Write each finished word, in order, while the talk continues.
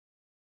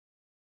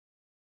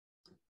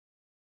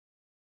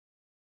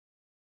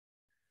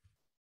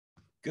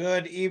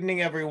Good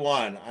evening,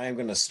 everyone. I'm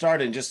going to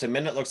start in just a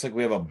minute. Looks like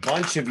we have a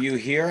bunch of you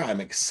here.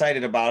 I'm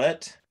excited about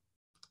it.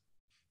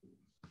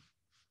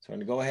 So I'm going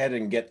to go ahead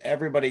and get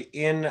everybody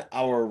in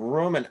our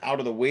room and out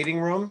of the waiting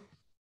room.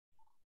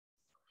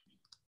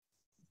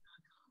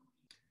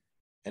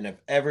 And if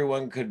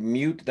everyone could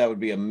mute, that would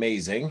be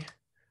amazing.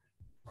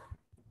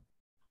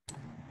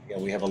 Yeah,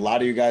 we have a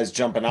lot of you guys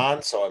jumping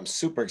on, so I'm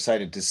super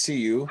excited to see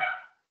you.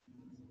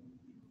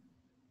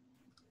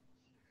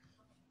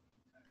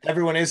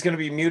 Everyone is going to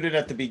be muted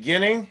at the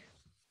beginning.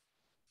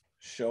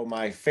 Show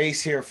my face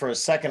here for a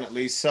second at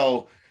least.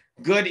 So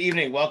good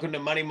evening. Welcome to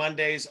Money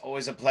Mondays.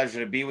 Always a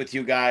pleasure to be with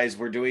you guys.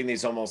 We're doing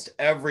these almost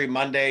every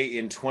Monday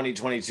in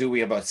 2022.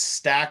 We have a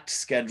stacked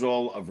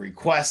schedule of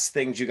requests,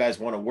 things you guys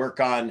want to work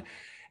on.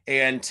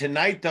 And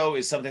tonight, though,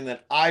 is something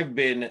that I've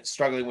been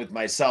struggling with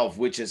myself,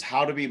 which is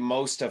how to be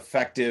most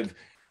effective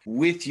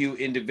with you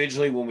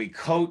individually when we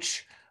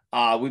coach.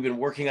 We've been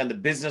working on the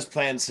business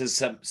plan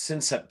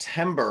since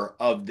September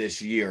of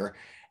this year,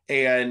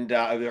 and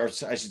or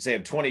I should say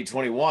of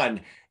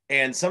 2021.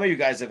 And some of you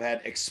guys have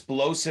had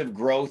explosive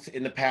growth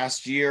in the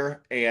past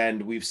year,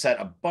 and we've set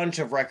a bunch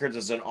of records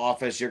as an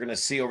office. You're going to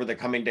see over the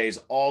coming days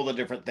all the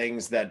different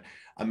things that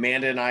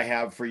Amanda and I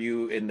have for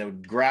you in the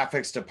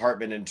graphics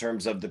department in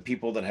terms of the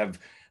people that have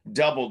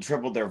doubled,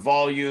 tripled their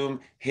volume,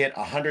 hit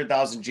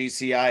 100,000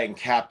 GCI and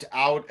capped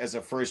out as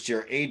a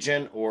first-year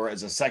agent or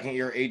as a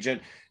second-year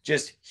agent.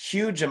 Just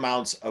huge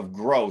amounts of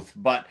growth.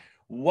 But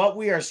what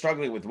we are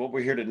struggling with, what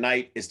we're here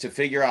tonight, is to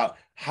figure out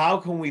how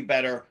can we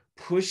better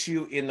push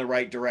you in the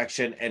right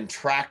direction and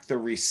track the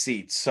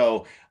receipts.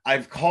 So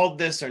I've called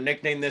this or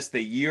nicknamed this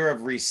the year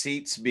of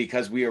receipts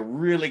because we are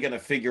really going to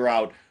figure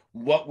out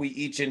what we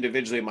each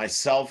individually,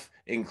 myself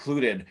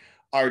included,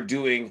 are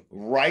doing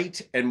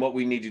right and what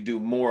we need to do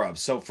more of.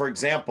 So for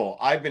example,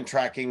 I've been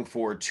tracking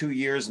for 2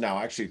 years now,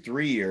 actually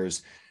 3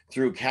 years,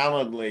 through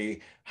Calendly,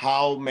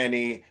 how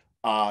many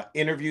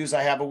interviews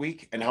I have a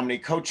week and how many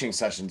coaching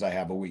sessions I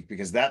have a week,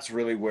 because that's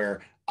really where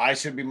I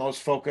should be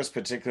most focused,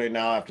 particularly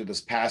now after this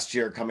past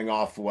year coming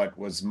off what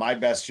was my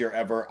best year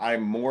ever.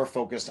 I'm more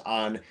focused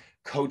on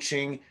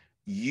coaching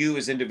you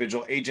as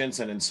individual agents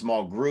and in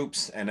small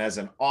groups and as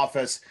an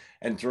office,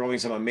 and throwing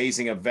some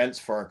amazing events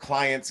for our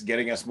clients,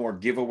 getting us more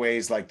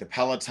giveaways like the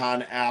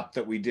Peloton app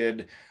that we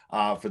did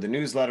for the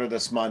newsletter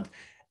this month.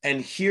 And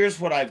here's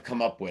what I've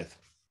come up with.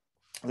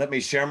 Let me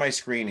share my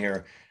screen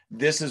here.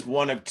 This is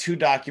one of 2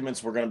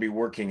 documents we're going to be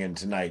working in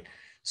tonight.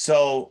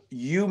 So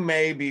you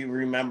may be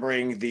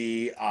remembering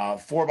the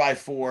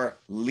 4x4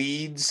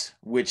 leads,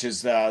 which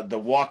is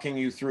the walking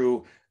you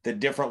through the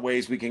different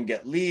ways we can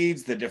get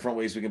leads, the different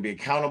ways we can be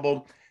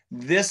accountable.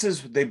 This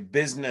is the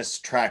business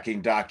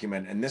tracking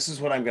document, and this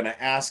is what I'm going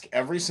to ask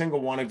every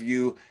single one of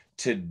you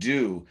to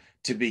do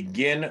to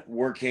begin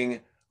working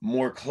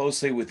more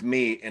closely with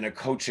me in a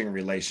coaching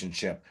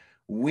relationship.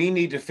 We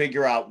need to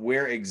figure out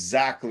where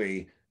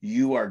exactly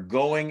you are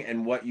going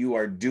and what you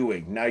are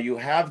doing. Now, you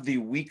have the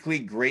weekly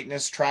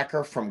greatness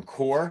tracker from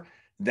Core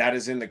that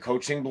is in the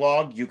coaching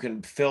blog. You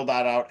can fill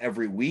that out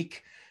every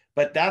week,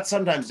 but that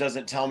sometimes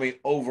doesn't tell me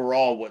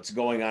overall what's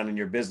going on in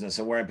your business.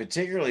 And where I'm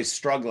particularly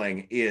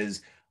struggling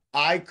is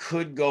I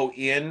could go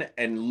in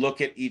and look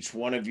at each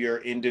one of your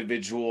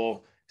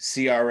individual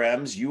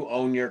CRMs. You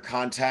own your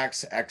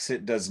contacts,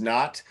 EXIT does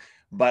not.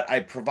 But I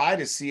provide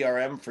a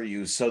CRM for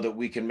you so that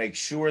we can make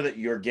sure that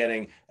you're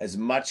getting as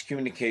much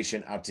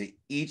communication out to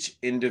each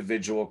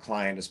individual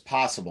client as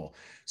possible.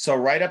 So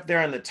right up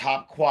there in the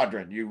top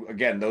quadrant,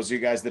 again, those of you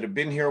guys that have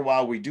been here a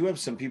while, we do have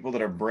some people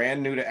that are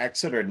brand new to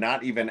EXIT or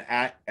not even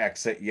at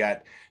EXIT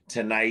yet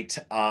tonight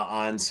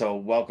on. So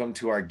welcome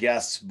to our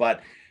guests.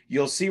 But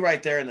you'll see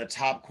right there in the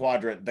top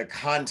quadrant, the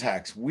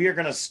contacts. We are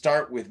going to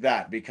start with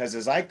that because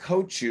as I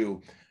coach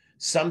you,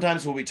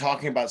 sometimes we'll be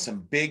talking about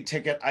some big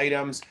ticket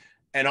items,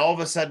 and all of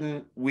a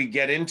sudden we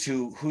get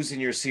into who's in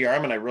your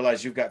CRM and I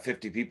realize you've got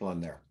 50 people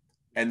in there.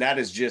 And that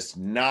is just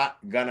not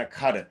going to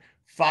cut it.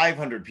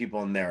 500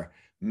 people in there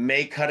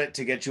may cut it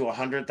to get you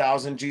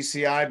 100,000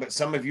 GCI, but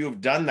some of you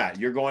have done that.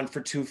 You're going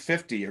for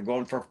 250, you're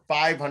going for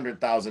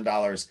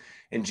 $500,000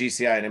 in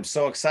GCI, and I'm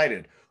so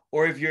excited.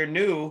 Or if you're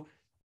new,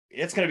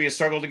 it's going to be a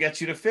struggle to get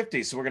you to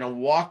 50. So we're going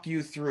to walk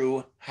you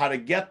through how to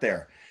get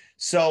there.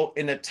 So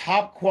in the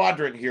top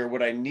quadrant here,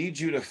 what I need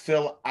you to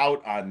fill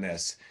out on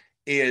this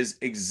is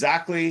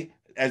exactly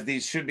as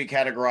these should be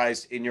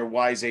categorized in your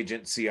Wise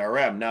Agent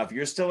CRM. Now, if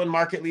you're still in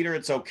Market Leader,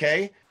 it's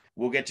okay.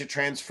 We'll get you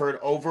transferred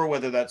over,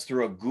 whether that's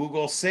through a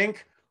Google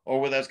Sync or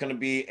whether that's going to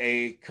be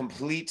a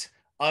complete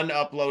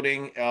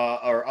unuploading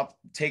or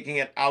taking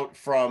it out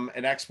from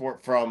an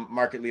export from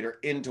Market Leader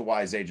into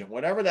Wise Agent.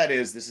 Whatever that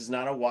is, this is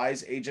not a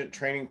Wise Agent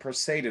training per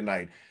se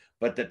tonight,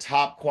 but the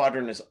top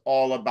quadrant is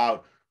all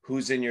about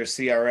who's in your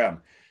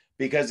CRM.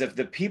 Because if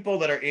the people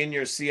that are in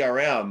your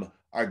CRM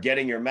are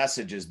getting your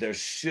messages, there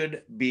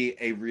should be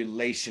a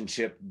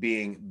relationship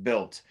being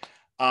built.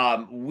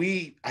 I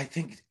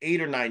think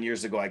 8 or 9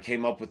 years ago, I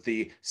came up with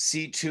the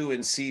C2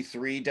 and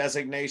C3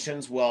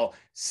 designations. Well,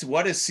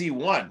 what is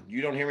C1?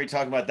 You don't hear me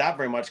talking about that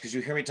very much because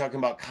you hear me talking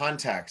about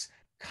contacts.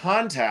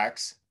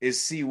 Contacts is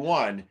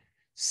C1.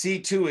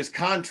 C2 is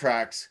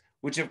contracts,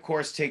 which of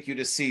course take you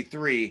to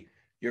C3,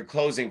 your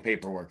closing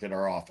paperwork at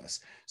our office.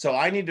 So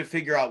I need to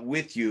figure out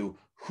with you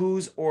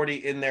who's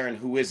already in there and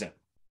who isn't.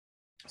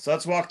 So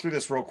let's walk through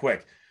this real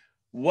quick.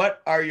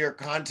 What are your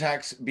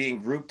contacts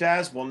being grouped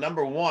as? Well,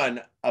 number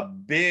one, a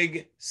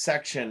big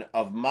section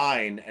of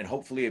mine and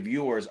hopefully of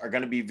yours are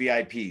going to be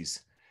VIPs.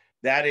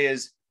 That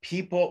is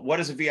people. What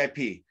is a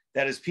VIP?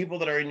 That is people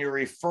that are in your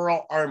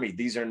referral army.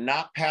 These are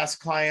not past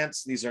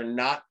clients. These are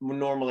not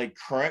normally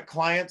current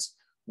clients.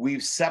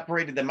 We've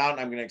separated them out. And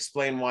I'm going to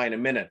explain why in a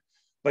minute.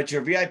 But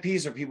your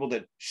VIPs are people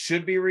that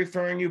should be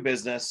referring you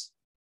business,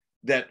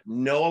 that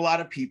know a lot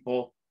of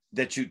people,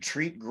 that you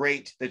treat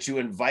great, that you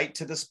invite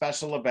to the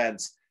special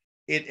events.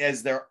 It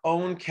as their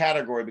own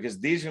category, because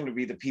these are going to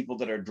be the people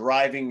that are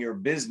driving your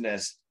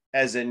business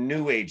as a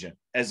new agent,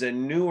 as a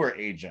newer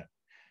agent.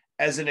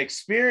 As an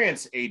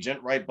experienced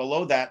agent, right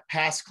below that,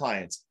 past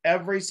clients.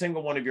 Every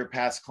single one of your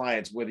past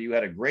clients, whether you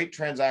had a great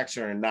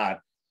transaction or not,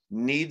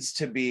 needs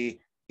to be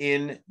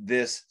in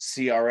this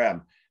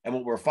CRM. And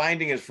what we're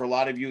finding is for a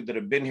lot of you that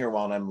have been here a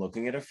while, and I'm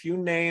looking at a few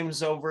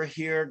names over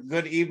here.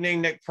 Good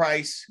evening, Nick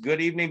Price. Good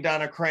evening,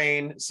 Donna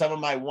Crane. Some of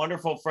my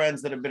wonderful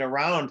friends that have been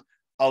around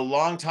a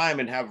long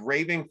time and have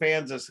raving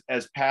fans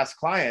as past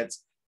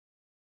clients.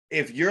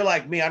 If you're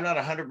like me, I'm not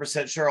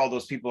 100% sure all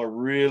those people are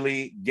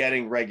really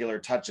getting regular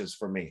touches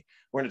from me.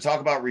 We're going to talk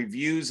about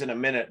reviews in a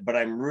minute, but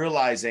I'm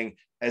realizing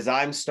as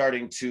I'm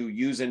starting to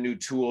use a new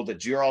tool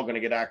that you're all going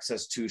to get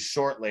access to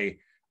shortly,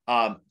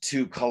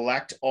 to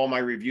collect all my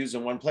reviews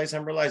in one place,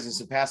 I'm realizing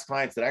some past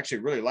clients that actually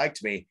really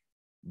liked me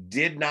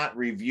did not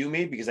review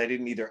me because I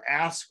didn't either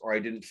ask or I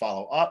didn't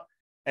follow up.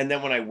 And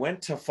then when I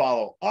went to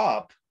follow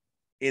up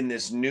in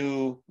this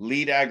new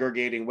lead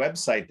aggregating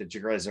website that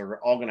you guys are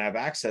all going to have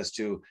access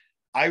to,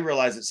 I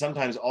realized that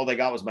sometimes all they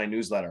got was my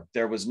newsletter.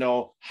 There was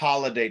no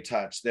holiday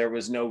touch. There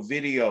was no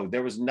video.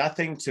 There was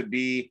nothing to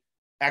be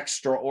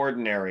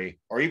extraordinary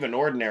or even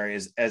ordinary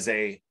as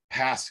a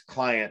past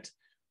client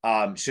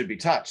should be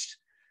touched.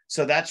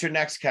 So that's your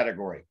next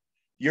category.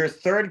 Your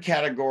third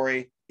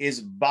category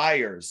is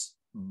buyers.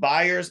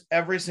 Buyers,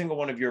 every single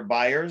one of your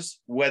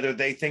buyers, whether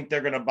they think they're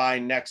going to buy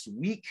next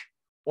week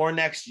or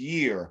next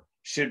year,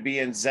 should be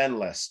in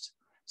Zenlist.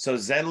 So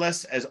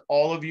Zenlist, as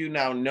all of you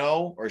now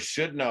know or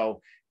should know,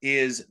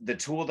 is the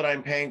tool that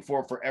I'm paying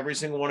for every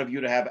single one of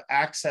you to have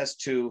access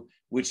to,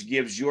 which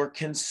gives your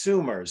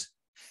consumers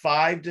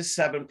 5 to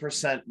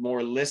 7%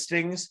 more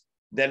listings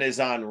than is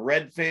on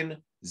Redfin,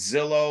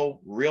 Zillow,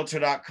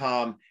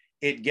 Realtor.com.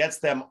 It gets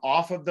them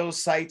off of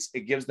those sites.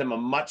 It gives them a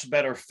much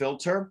better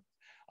filter.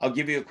 I'll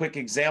give you a quick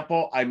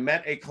example. I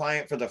met a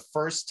client for the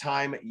first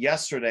time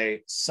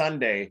yesterday,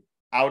 Sunday,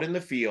 out in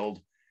the field.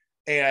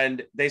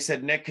 And they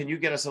said, Nick, can you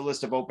get us a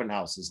list of open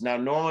houses? Now,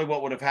 normally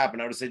what would have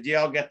happened, I would have said,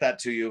 yeah, I'll get that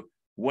to you.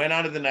 Went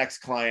on to the next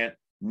client,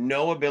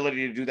 no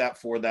ability to do that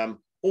for them.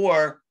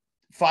 Or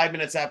 5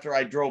 minutes after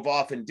I drove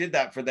off and did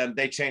that for them,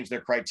 they changed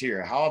their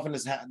criteria. How often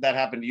does that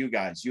happen to you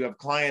guys? You have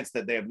clients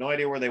that they have no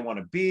idea where they want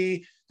to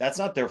be. That's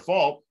not their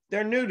fault.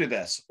 They're new to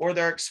this or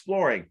they're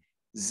exploring.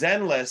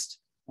 Zenlist,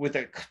 with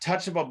a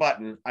touch of a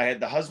button, I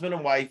had the husband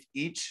and wife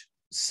each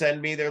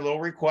send me their little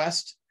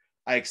request.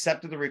 I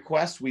accepted the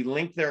request. We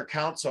linked their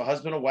account so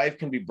husband and wife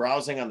can be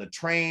browsing on the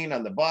train,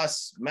 on the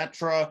bus,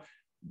 metro,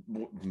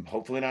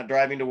 hopefully not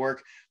driving to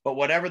work, but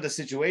whatever the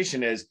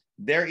situation is,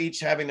 they're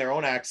each having their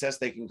own access.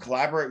 They can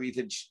collaborate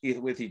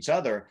with each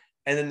other.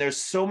 And then there's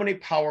so many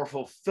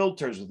powerful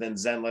filters within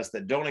Zenlist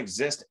that don't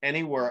exist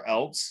anywhere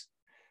else.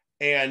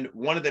 And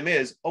one of them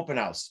is open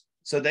house.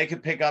 So they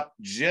could pick up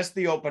just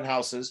the open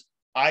houses.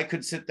 I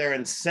could sit there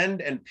and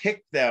send and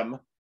pick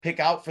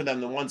out for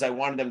them the ones I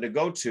wanted them to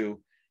go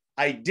to.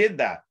 I did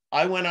that.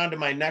 I went on to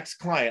my next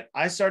client.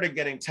 I started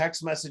getting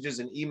text messages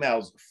and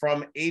emails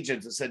from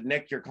agents that said,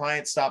 Nick, your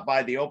client stopped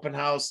by the open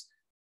house.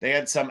 They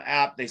had some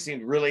app. They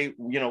seemed really,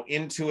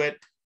 into it.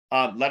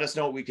 Let us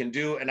know what we can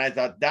do. And I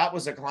thought that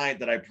was a client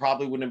that I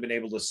probably wouldn't have been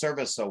able to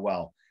service so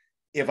well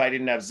if I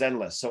didn't have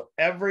Zenlist. So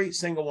every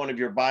single one of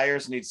your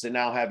buyers needs to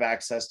now have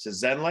access to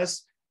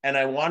Zenlist. And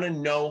I want to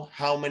know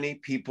how many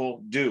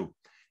people do.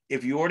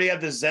 If you already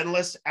have the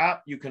Zenlist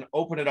app, you can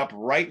open it up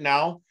right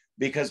now,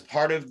 because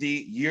part of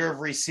the year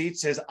of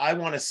receipts is I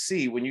want to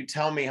see when you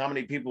tell me how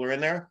many people are in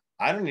there.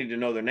 I don't need to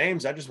know their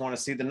names. I just want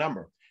to see the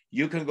number.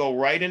 You can go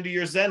right into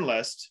your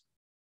Zenlist,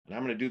 and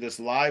I'm going to do this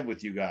live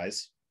with you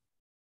guys.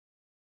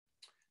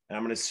 And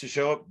I'm going to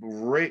show up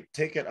right,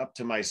 take it up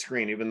to my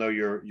screen, even though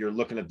you're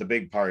looking at the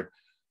big part.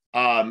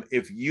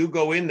 If you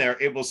go in there,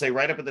 it will say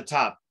right up at the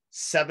top,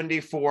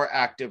 74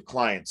 active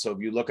clients. So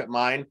if you look at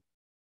mine,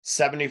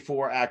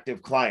 74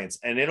 active clients.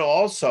 And it'll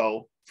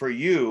also, for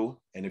you,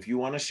 and if you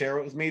want to share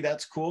it with me,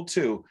 that's cool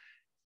too,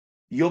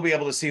 you'll be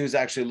able to see who's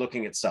actually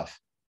looking at stuff.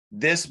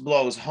 This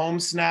blows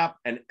HomeSnap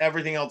and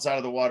everything else out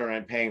of the water, and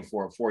I'm paying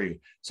for it for you.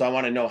 So I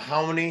want to know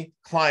how many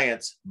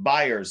clients,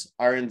 buyers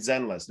are in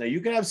Zenlist. Now,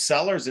 you can have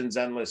sellers in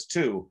Zenlist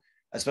too,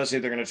 especially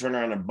if they're going to turn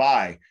around and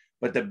buy.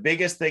 But the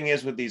biggest thing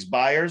is with these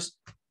buyers,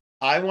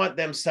 I want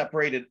them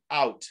separated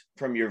out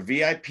from your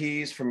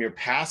VIPs, from your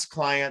past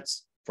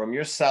clients, from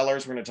your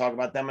sellers. We're going to talk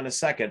about them in a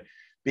second.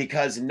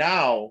 because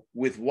now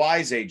with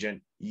Wise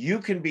Agent, you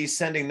can be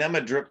sending them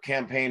a drip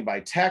campaign by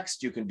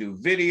text. You can do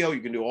video.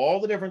 You can do all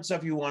the different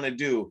stuff you want to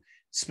do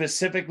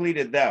specifically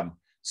to them.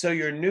 So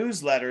your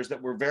newsletters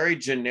that were very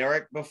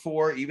generic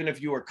before, even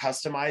if you were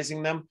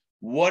customizing them,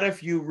 what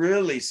if you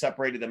really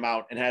separated them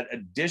out and had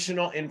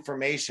additional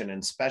information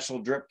and special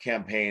drip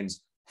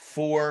campaigns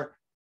for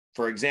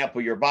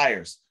example, your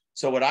buyers?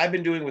 So what I've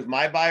been doing with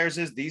my buyers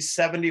is these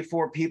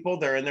 74 people,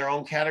 they're in their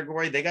own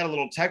category. They got a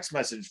little text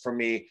message from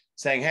me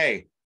saying,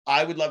 hey,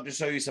 I would love to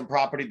show you some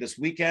property this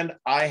weekend.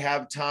 I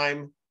have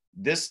time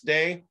this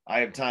day. I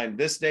have time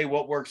this day.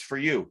 What works for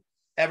you?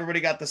 Everybody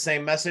got the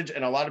same message.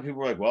 And a lot of people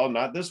were like, well,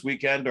 not this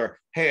weekend, or,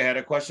 hey, I had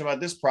a question about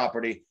this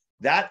property.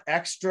 That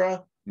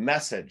extra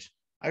message,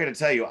 I got to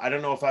tell you, I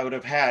don't know if I would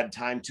have had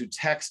time to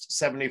text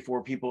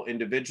 74 people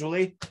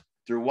individually.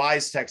 Through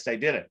Wise Text, I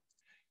did it.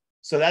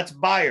 So that's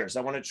buyers.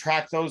 I want to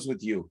track those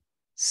with you.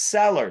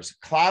 Sellers,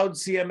 Cloud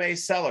CMA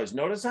sellers.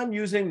 Notice I'm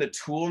using the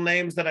tool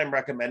names that I'm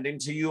recommending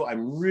to you.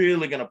 I'm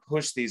really going to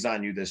push these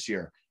on you this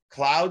year.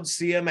 Cloud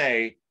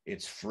CMA,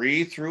 it's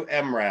free through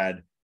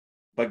MRAD.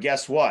 But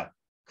guess what?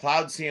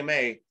 Cloud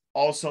CMA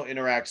also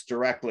interacts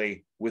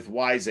directly with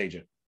Wise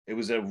Agent. It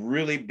was a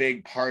really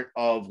big part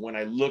of when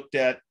I looked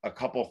at a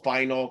couple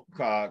final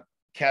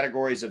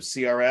categories of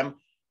CRM,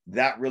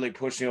 that really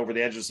pushed me over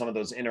the edge of some of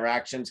those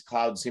interactions.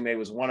 Cloud CMA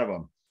was one of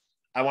them.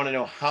 I want to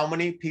know how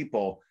many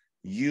people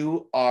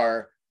you've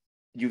done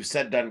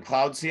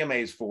Cloud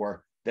CMAs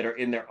for that are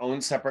in their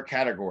own separate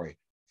category.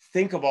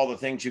 Think of all the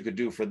things you could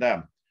do for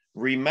them.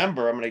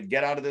 Remember, I'm going to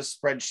get out of this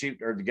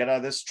spreadsheet or get out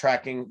of this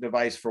tracking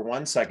device for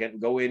 1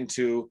 second, go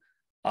into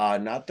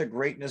not the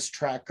greatness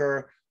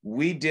tracker.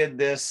 We did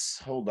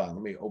this. Hold on.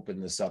 Let me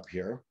open this up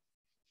here.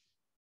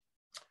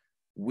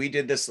 We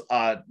did this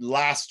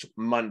last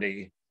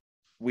Monday.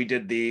 We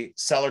did the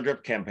seller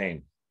drip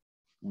campaign.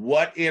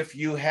 What if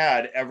you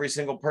had every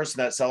single person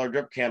that seller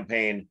drip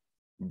campaign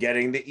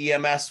getting the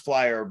EMS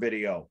flyer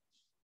video,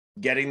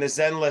 getting the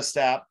Zenlist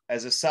app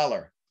as a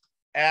seller,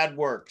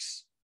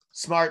 AdWorks,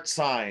 Smart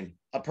Sign,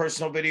 a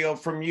personal video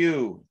from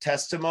you,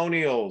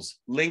 testimonials,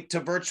 link to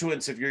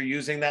Virtuance if you're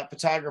using that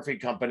photography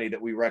company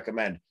that we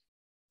recommend,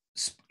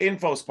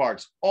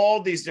 InfoSparks,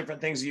 all these different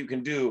things that you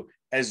can do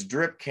as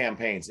drip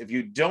campaigns. If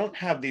you don't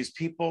have these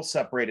people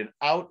separated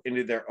out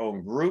into their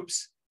own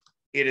groups,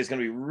 it is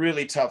going to be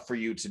really tough for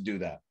you to do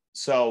that.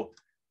 So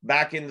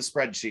back in the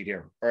spreadsheet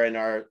here, or in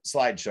our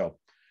slideshow,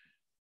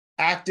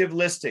 active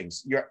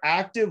listings. Your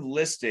active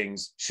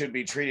listings should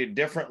be treated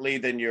differently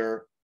than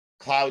your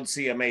Cloud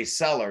CMA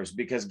sellers,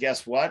 because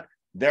guess what?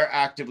 They're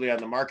actively on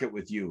the market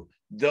with you.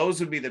 Those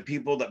would be the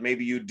people that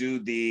maybe you do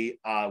the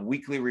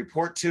weekly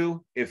report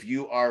to. If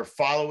you are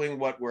following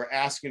what we're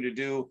asking you to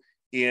do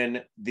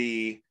in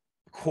the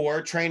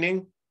core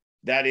training,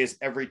 that is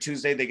every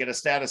Tuesday, they get a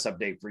status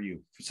update for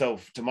you. So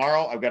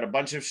tomorrow, I've got a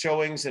bunch of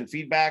showings and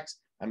feedbacks.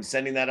 I'm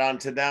sending that on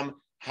to them.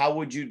 How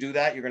would you do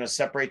that? You're going to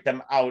separate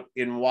them out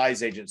in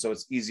Wise Agent, so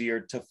it's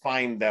easier to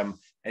find them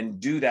and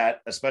do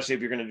that, especially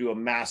if you're going to do a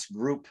mass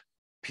group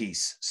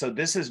piece. So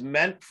this is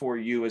meant for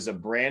you as a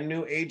brand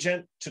new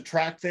agent to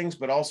track things,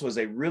 but also as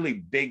a really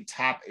big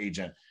top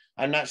agent.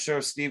 I'm not sure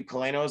if Steve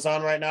Kaleno is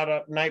on right now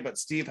tonight, but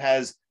Steve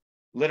has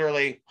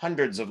literally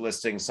hundreds of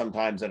listings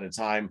sometimes at a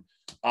time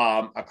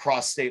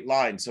across state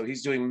lines. So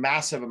he's doing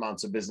massive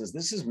amounts of business.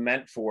 This is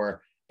meant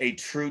for a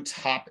true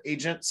top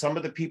agent. Some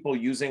of the people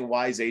using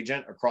Wise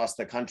Agent across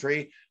the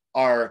country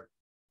are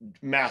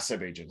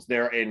massive agents.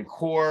 They're in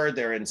core,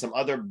 they're in some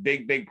other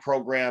big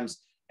programs,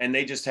 and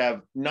they just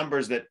have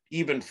numbers that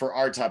even for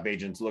our top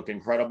agents look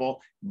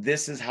incredible.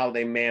 This is how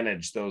they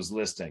manage those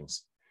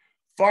listings.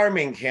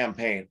 Farming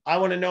campaign. I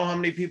want to know how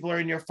many people are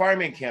in your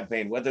farming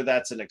campaign, whether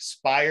that's an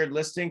expired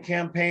listing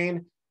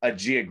campaign, a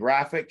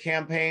geographic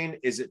campaign,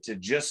 is it to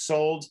just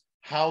sold?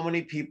 How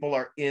many people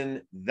are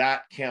in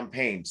that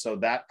campaign? So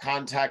that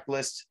contact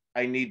list,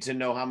 I need to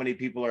know how many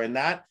people are in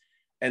that.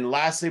 And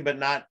lastly, but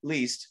not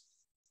least,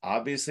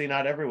 obviously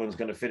not everyone's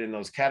going to fit in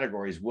those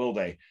categories, will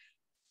they?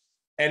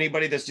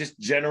 Anybody that's just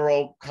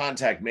general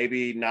contact,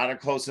 maybe not a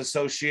close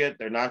associate,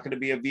 they're not going to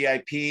be a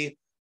VIP.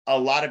 A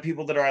lot of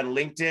people that are on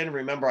LinkedIn,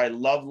 remember, I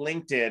love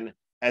LinkedIn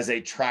as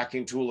a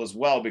tracking tool as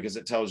well, because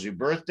it tells you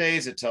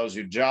birthdays, it tells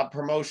you job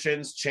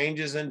promotions,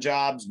 changes in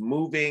jobs,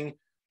 moving,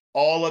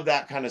 all of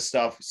that kind of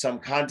stuff. Some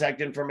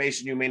contact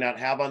information you may not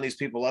have on these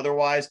people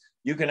otherwise.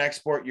 You can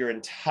export your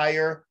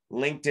entire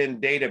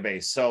LinkedIn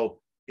database. So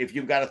if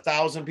you've got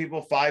 1,000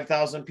 people,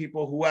 5,000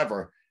 people,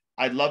 whoever,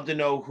 I'd love to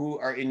know who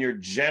are in your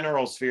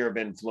general sphere of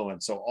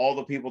influence. So all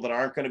the people that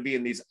aren't going to be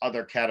in these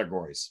other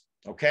categories.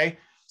 Okay.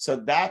 So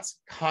that's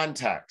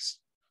contacts.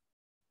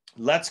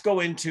 Let's go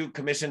into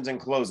commissions and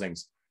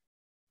closings.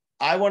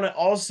 I want to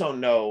also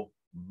know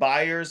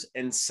buyers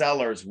and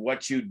sellers,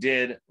 what you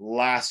did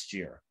last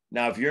year.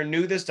 Now, if you're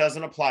new, this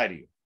doesn't apply to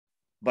you.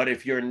 But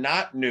if you're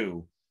not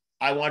new,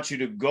 I want you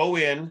to go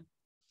in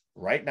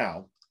right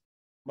now.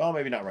 Well,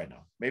 maybe not right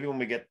now. Maybe when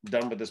we get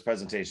done with this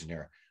presentation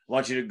here. I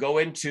want you to go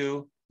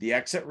into the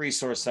EXIT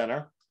Resource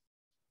Center,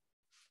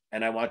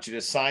 and I want you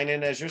to sign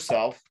in as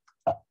yourself.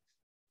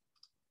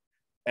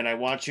 and I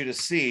want you to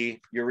see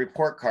your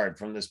report card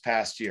from this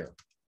past year.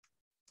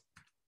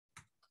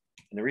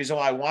 And the reason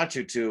why I want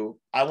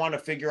to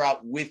figure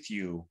out with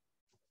you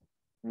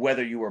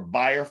whether you were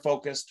buyer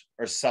focused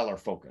or seller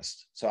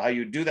focused. So how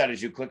you do that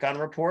is you click on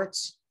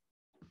reports,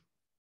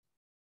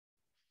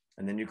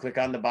 and then you click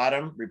on the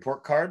bottom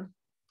report card.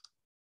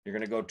 You're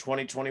going to go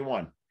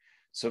 2021.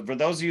 So for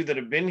those of you that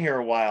have been here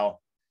a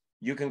while,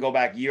 you can go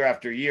back year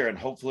after year, and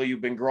hopefully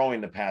you've been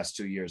growing the past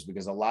 2 years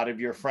because a lot of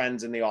your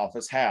friends in the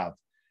office have.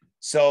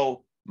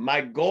 So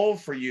my goal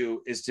for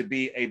you is to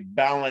be a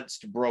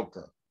balanced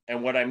broker.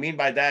 And what I mean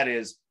by that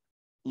is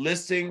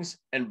listings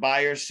and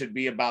buyers should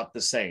be about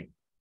the same.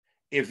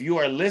 If you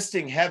are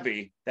listing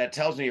heavy, that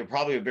tells me you're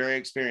probably a very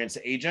experienced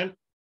agent,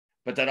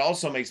 but that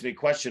also makes me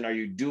question, are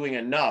you doing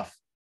enough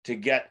to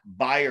get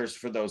buyers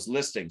for those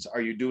listings?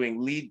 Are you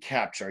doing lead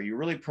capture? Are you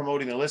really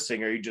promoting the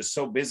listing? Or are you just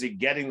so busy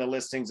getting the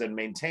listings and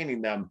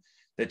maintaining them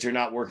that you're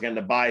not working on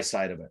the buy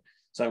side of it?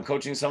 So I'm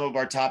coaching some of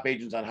our top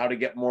agents on how to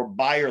get more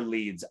buyer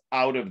leads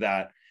out of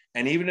that.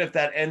 And even if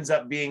that ends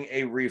up being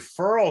a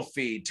referral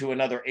fee to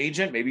another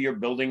agent, maybe you're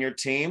building your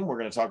team. We're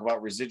going to talk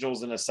about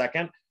residuals in a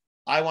second.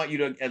 I want you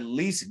to at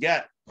least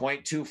get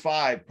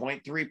 0.25,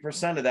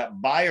 0.3% of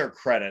that buyer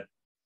credit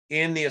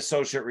in the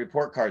associate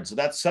report card. So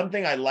that's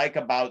something I like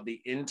about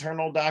the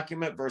internal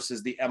document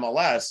versus the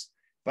MLS.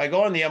 If I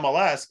go on the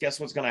MLS, guess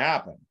what's going to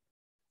happen?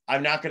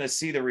 I'm not going to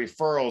see the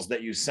referrals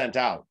that you sent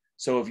out.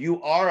 So if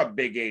you are a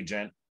big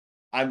agent,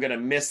 I'm going to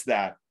miss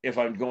that if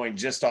I'm going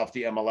just off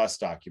the MLS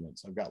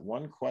documents. I've got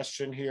one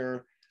question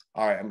here.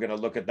 All right, I'm going to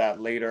look at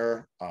that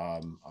later.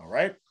 All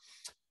right.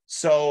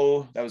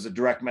 So that was a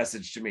direct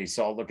message to me.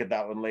 So I'll look at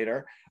that one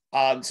later.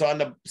 So on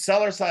the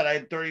seller side, I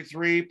had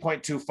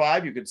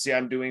 33.25. You can see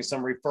I'm doing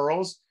some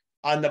referrals.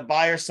 On the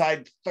buyer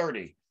side,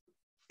 30.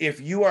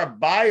 If you are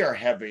buyer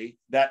heavy,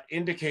 that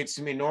indicates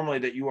to me normally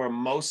that you are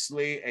most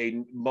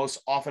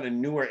often a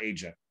newer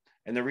agent.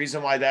 And the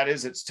reason why that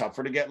is, it's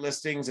tougher to get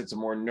listings. It's a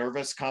more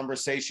nervous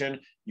conversation.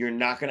 You're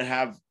not going to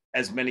have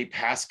as many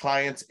past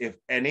clients, if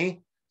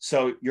any.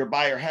 So you're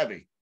buyer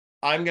heavy.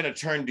 I'm going to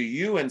turn to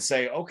you and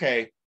say,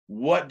 okay,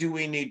 what do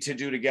we need to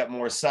do to get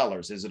more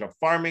sellers? Is it a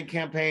farming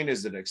campaign?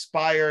 Is it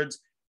expireds?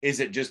 Is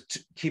it just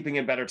keeping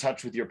in better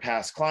touch with your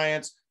past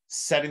clients,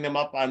 setting them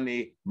up on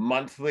the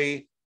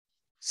monthly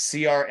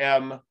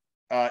CRM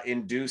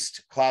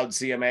induced cloud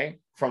CMA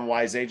from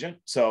Wise Agent?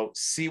 So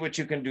see what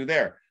you can do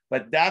there.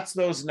 But that's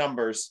those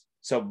numbers.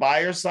 So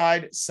buyer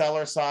side,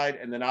 seller side,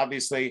 and then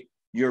obviously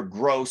your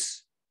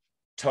gross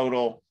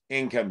total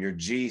income, your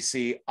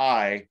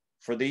GCI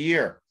for the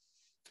year.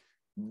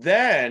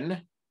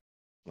 Then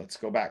let's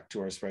go back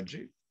to our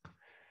spreadsheet.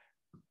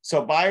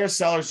 So buyers,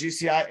 sellers,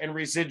 GCI, and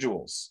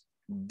residuals.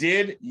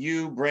 Did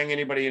you bring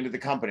anybody into the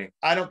company?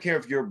 I don't care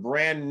if you're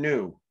brand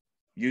new.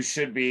 You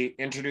should be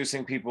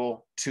introducing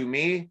people to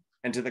me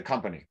and to the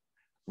company.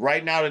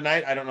 Right now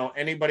tonight, I don't know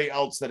anybody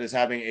else that is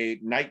having a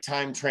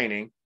nighttime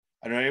training.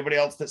 I don't know anybody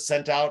else that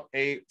sent out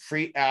a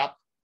free app.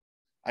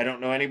 I don't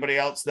know anybody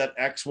else that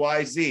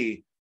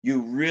XYZ.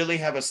 You really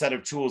have a set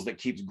of tools that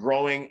keeps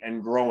growing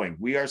and growing.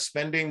 We are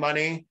spending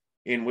money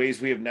in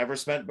ways we have never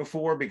spent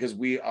before because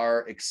we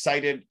are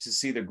excited to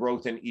see the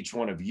growth in each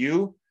one of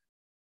you.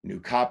 New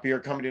copier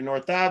coming to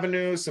North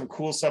Avenue, some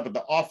cool stuff at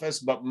the office,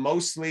 but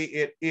mostly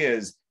it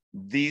is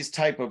these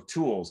type of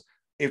tools.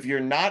 If you're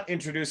not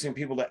introducing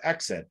people to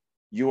EXIT,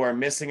 you are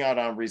missing out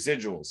on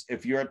residuals.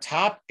 If you're a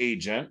top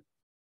agent,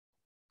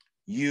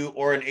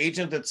 or an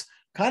agent that's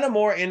kind of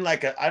more in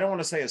like I don't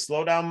want to say a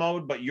slowdown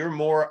mode, but you're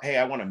more, hey,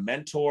 I want to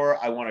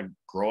mentor. I want to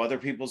grow other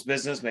people's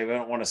business. Maybe I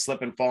don't want to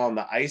slip and fall on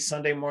the ice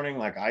Sunday morning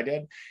like I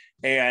did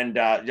and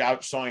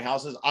out showing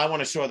houses. I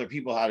want to show other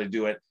people how to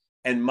do it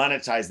and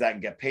monetize that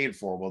and get paid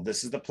for. Well,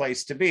 this is the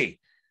place to be.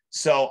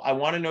 So I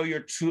want to know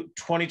your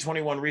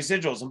 2021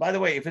 residuals. And by the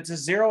way, if it's a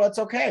 0, that's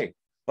okay.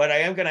 But I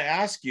am going to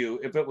ask you,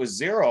 if it was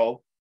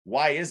 0,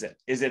 why is it?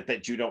 Is it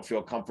that you don't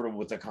feel comfortable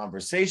with the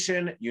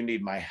conversation? You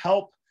need my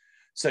help?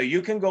 So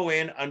you can go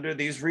in under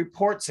these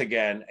reports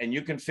again, and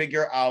you can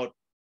figure out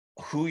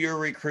who your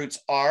recruits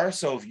are.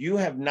 So if you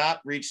have not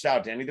reached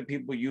out to any of the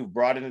people you've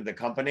brought into the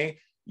company,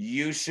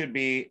 you should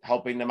be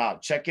helping them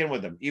out. Check in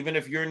with them. Even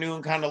if you're new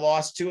and kind of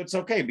lost too, it's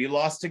okay. Be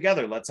lost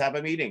together. Let's have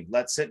a meeting.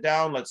 Let's sit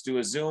down. Let's do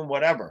a Zoom,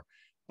 whatever.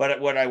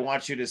 But what I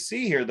want you to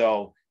see here,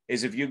 though,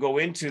 is if you go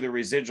into the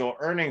residual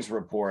earnings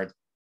report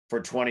for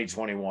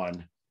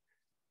 2021,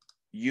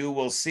 you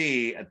will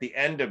see at the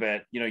end of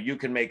it, you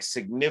can make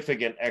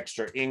significant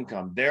extra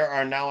income. There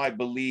are now, I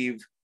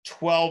believe,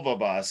 12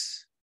 of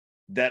us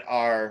that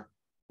are,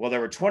 well, there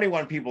were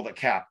 21 people that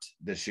capped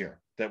this year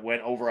that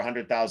went over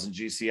 100,000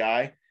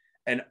 GCI.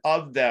 And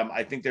of them,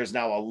 I think there's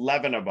now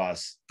 11 of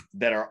us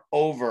that are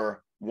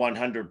over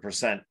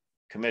 100%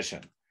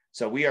 commission.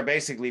 So we are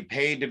basically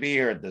paid to be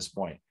here at this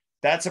point.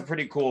 That's a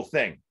pretty cool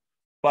thing.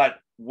 But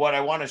what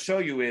I want to show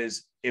you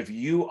is if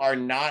you are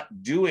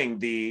not doing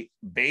the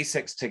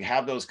basics to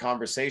have those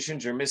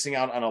conversations, you're missing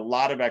out on a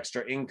lot of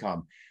extra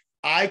income.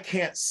 I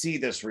can't see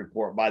this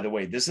report, by the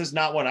way. This is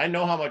not one. I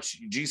know how much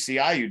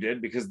GCI you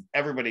did because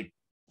everybody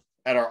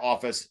at our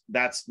office,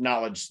 that's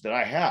knowledge that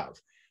I have.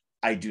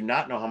 I do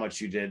not know how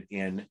much you did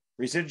in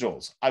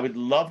residuals. I would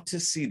love to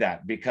see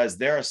that, because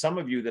there are some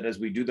of you that as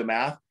we do the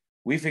math,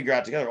 we figure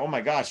out together, oh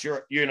my gosh,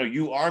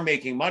 you are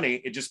making money.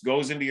 It just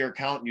goes into your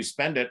account and you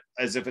spend it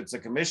as if it's a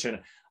commission.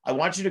 I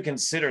want you to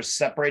consider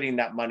separating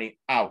that money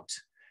out.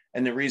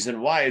 And the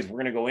reason why is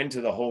we're going to go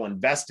into the whole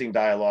investing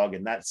dialogue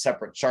in that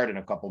separate chart in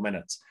a couple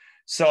minutes.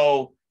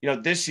 So,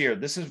 this year,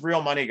 this is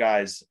real money,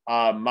 guys.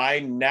 My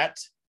net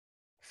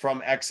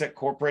from exit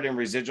corporate and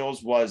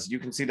residuals was, you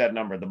can see that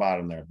number at the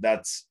bottom there.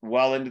 That's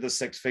well into the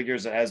six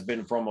figures. It has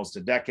been for almost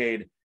a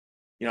decade.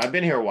 I've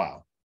been here a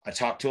while. I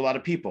talked to a lot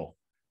of people.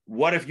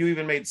 What if you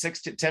even made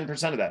 6 to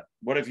 10% of that?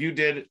 What if you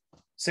did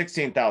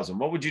 16,000?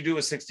 What would you do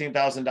with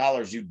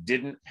 $16,000 you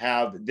didn't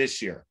have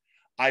this year?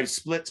 I've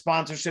split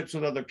sponsorships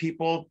with other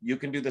people. You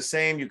can do the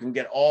same. You can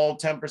get all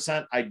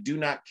 10%. I do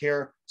not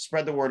care.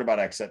 Spread the word about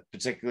exit,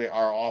 particularly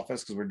our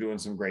office, because we're doing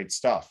some great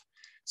stuff.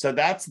 So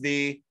that's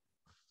the,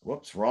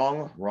 whoops,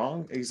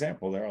 wrong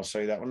example there. I'll show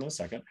you that one in a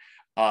second.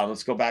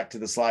 Let's go back to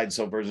the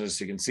slideshow version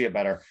so you can see it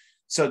better.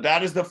 So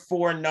that is the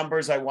 4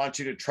 numbers I want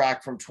you to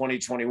track from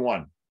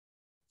 2021.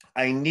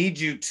 I need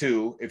you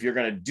to, if you're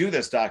going to do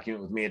this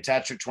document with me,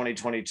 attach your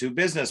 2022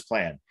 business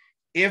plan.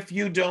 If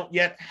you don't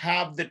yet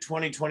have the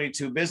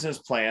 2022 business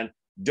plan,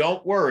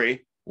 don't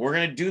worry. We're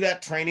going to do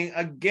that training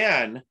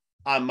again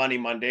on Money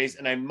Mondays.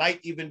 And I might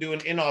even do an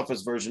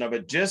in-office version of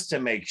it just to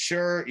make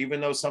sure, even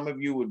though some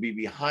of you would be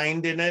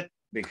behind in it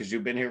because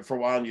you've been here for a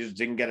while and you just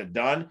didn't get it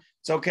done.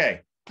 It's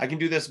okay. I can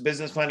do this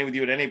business planning with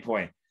you at any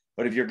point.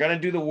 But if you're going to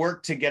do the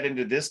work to get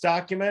into this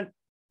document,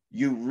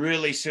 you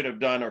really should have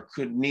done or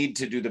could need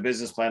to do the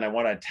business plan. I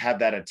want to have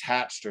that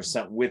attached or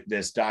sent with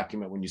this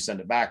document when you send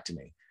it back to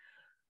me.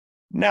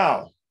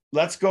 Now,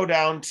 let's go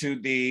down to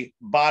the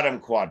bottom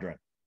quadrant,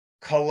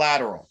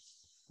 collateral.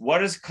 What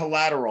does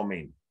collateral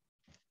mean?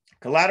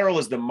 Collateral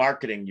is the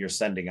marketing you're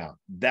sending out.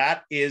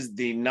 That is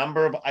the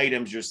number of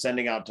items you're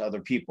sending out to other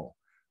people.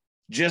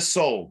 Just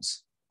solds.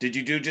 Did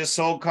you do just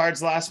sold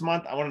cards last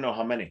month? I want to know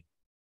how many.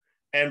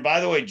 And by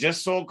the way,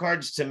 just sold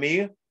cards to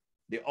me,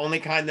 the only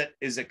kind that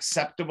is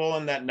acceptable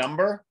in that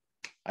number,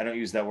 I don't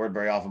use that word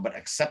very often, but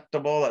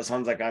acceptable, that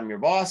sounds like I'm your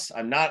boss.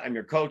 I'm not, I'm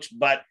your coach.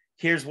 But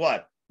here's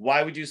what.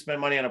 Why would you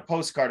spend money on a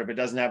postcard if it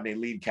doesn't have any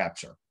lead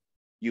capture?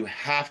 You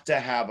have to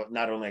have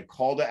not only a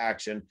call to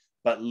action,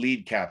 but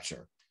lead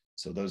capture.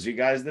 So those of you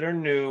guys that are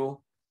new,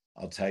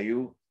 I'll tell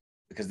you,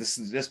 because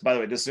this, by the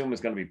way, this Zoom is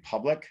going to be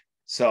public.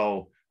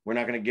 So we're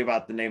not going to give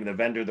out the name of the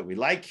vendor that we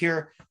like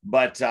here,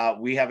 but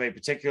we have a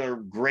particular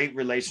great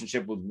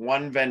relationship with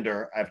one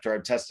vendor after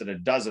I've tested a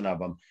dozen of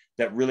them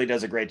that really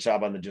does a great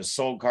job on the just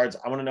sold cards.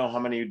 I want to know how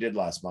many you did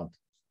last month.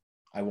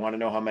 I want to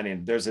know how many.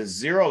 There's a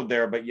 0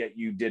 there, but yet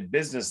you did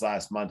business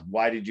last month.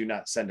 Why did you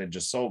not send a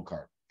just sold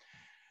card?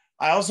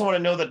 I also want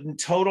to know the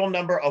total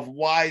number of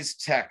wise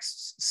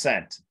texts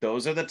sent.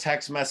 Those are the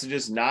text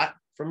messages, not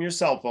from your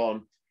cell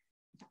phone,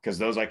 because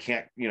those I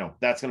can't,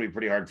 that's going to be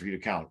pretty hard for you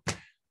to count.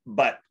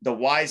 But the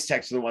wise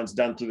texts are the ones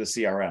done through the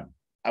CRM.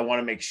 I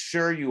want to make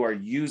sure you are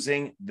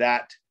using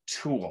that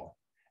tool.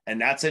 And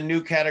that's a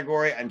new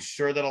category. I'm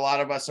sure that a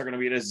lot of us are going to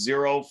be at a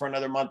 0 for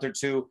another month or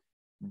two.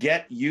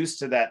 Get used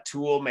to that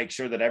tool. Make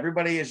sure that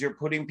everybody, as you're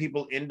putting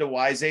people into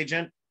Wise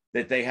Agent,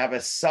 that they have a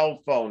cell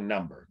phone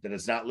number, that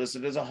it's not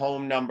listed as a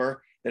home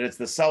number, that it's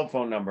the cell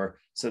phone number.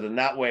 So then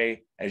that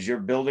way, as you're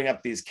building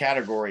up these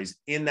categories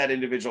in that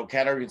individual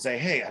category, you can say,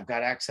 hey, I've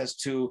got access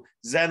to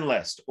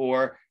Zenlist,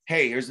 or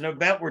hey, here's an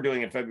event we're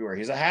doing in February.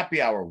 Here's a happy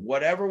hour,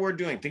 whatever we're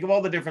doing. Think of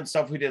all the different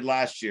stuff we did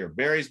last year.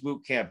 Barry's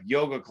boot camp,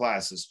 yoga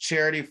classes,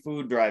 charity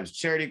food drives,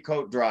 charity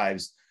coat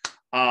drives,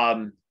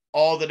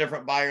 all the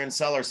different buyer and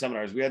seller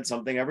seminars. We had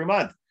something every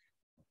month.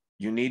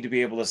 You need to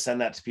be able to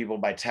send that to people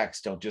by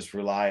text. Don't just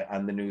rely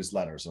on the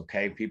newsletters,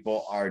 okay?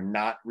 People are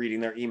not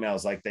reading their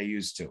emails like they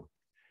used to.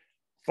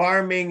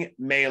 Farming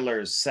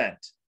mailers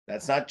sent.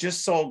 That's not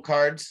just sold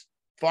cards.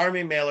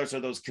 Farming mailers are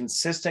those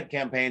consistent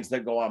campaigns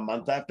that go on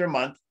month after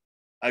month.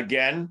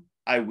 Again,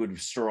 I would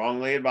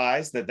strongly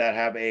advise that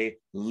have a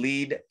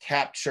lead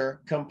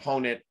capture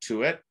component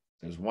to it.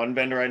 There's one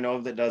vendor I know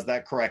of that does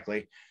that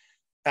correctly.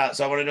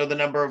 So I want to know the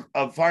number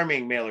of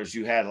farming mailers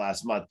you had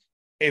last month.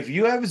 If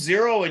you have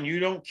 0 and you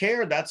don't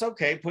care, that's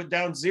okay. Put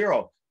down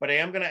 0. But I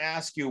am going to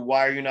ask you,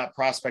 why are you not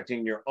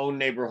prospecting your own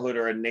neighborhood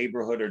or a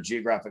neighborhood or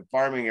geographic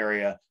farming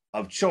area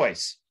of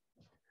choice?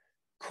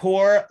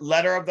 Core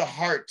letter of the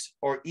heart,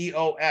 or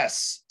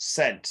EOS,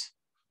 sent.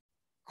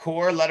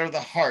 Core letter of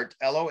the heart,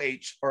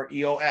 LOH, or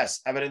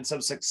EOS, evidence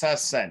of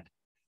success, sent.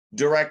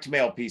 Direct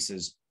mail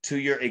pieces to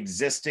your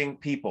existing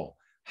people.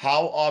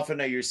 How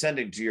often are you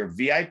sending to your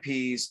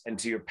VIPs and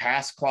to your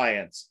past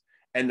clients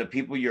and the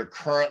people you're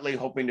currently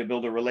hoping to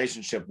build a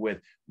relationship with?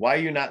 Why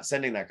are you not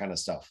sending that kind of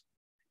stuff?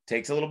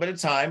 Takes a little bit of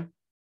time.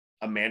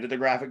 Amanda, the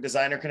graphic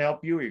designer, can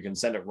help you, or you can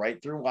send it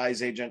right through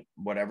Wise Agent,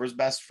 whatever's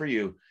best for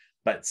you,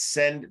 but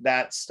send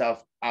that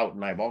stuff out.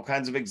 And I have all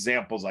kinds of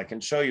examples I can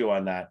show you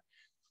on that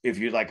if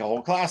you'd like a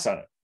whole class on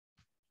it.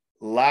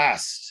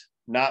 Last,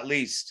 not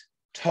least,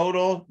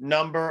 total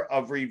number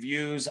of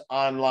reviews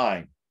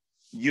online.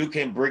 You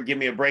can give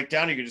me a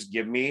breakdown. You can just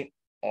give me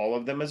all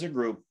of them as a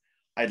group.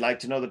 I'd like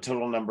to know the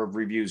total number of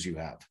reviews you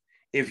have.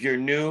 If you're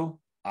new,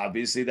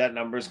 obviously that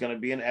number is going to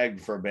be an egg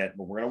for a bit,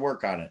 but we're going to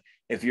work on it.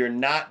 If you're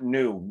not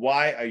new,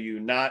 why are you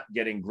not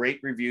getting great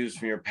reviews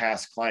from your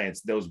past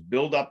clients? Those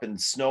build up and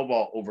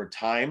snowball over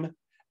time.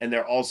 And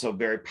they're also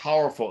very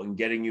powerful in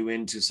getting you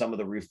into some of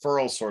the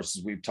referral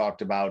sources we've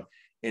talked about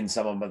in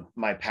some of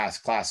my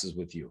past classes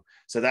with you.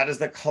 So that is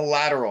the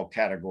collateral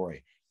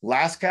category.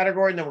 Last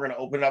category, and then we're going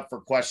to open it up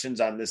for questions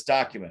on this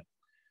document.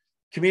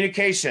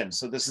 Communication.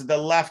 So this is the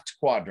left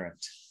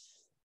quadrant.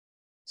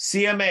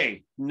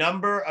 CMA,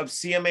 number of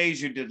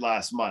CMAs you did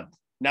last month.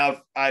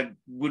 Now, I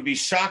would be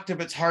shocked if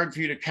it's hard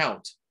for you to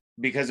count,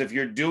 because if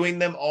you're doing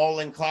them all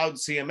in Cloud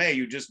CMA,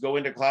 you just go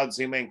into Cloud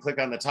CMA and click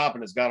on the top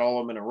and it's got all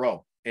of them in a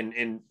row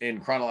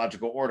in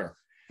chronological order.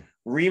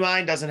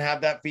 Remind doesn't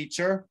have that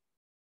feature.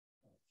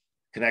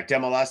 Connect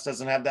MLS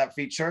doesn't have that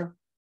feature.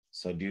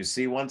 So do you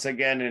see, once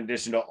again, in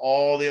addition to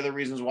all the other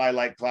reasons why I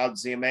like Cloud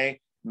CMA, it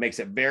makes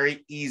it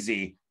very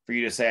easy for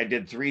you to say, I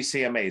did 3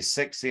 CMAs,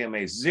 6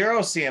 CMAs, 0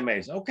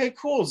 CMAs. Okay,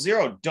 cool,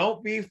 0.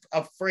 Don't be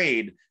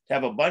afraid to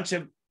have a bunch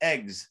of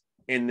eggs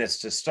in this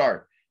to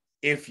start.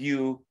 If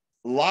you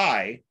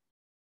lie,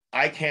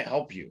 I can't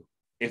help you.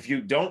 If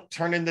you don't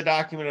turn in the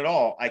document at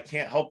all, I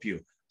can't help you.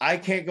 I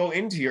can't go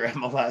into your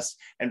MLS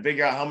and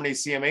figure out how many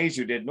CMAs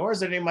you did, nor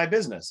is it any of my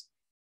business.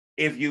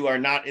 If you are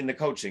not in the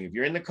coaching, if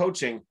you're in the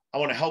coaching, I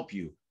want to help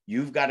you.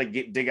 You've got to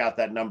dig out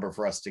that number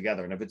for us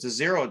together. And if it's a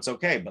 0, it's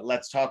okay. But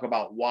let's talk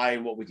about why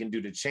and what we can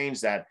do to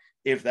change that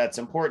if that's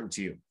important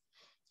to you.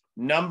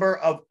 Number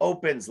of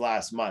opens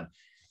last month.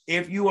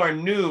 If you are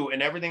new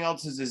and everything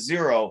else is a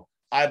 0,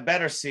 I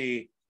better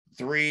see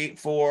 3,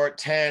 4,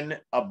 10,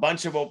 a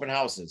bunch of open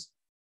houses.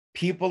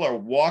 People are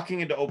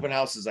walking into open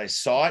houses. I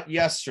saw it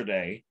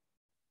yesterday,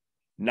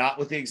 not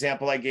with the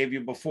example I gave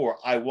you before.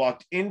 I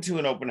walked into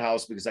an open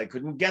house because I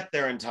couldn't get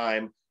there in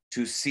time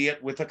to see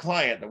it with a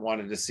client that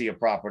wanted to see a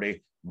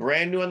property,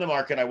 brand new in the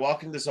market. I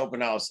walked into this open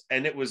house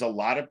and it was a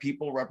lot of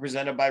people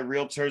represented by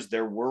realtors.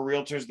 There were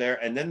realtors there.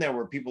 And then there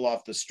were people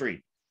off the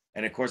street.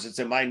 And of course, it's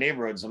in my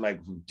neighborhood. So I'm like,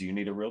 do you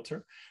need a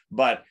realtor?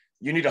 But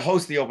you need to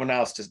host the open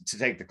house to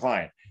take the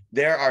client.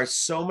 There are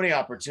so many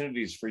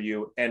opportunities for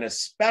you. And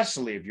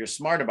especially if you're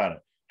smart about it,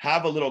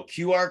 have a little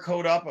QR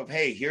code up of,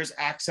 hey, here's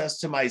access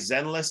to my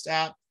Zenlist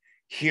app.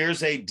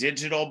 Here's a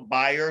digital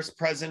buyer's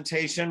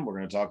presentation. We're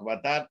going to talk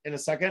about that in a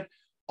second.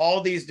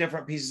 All these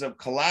different pieces of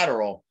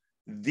collateral,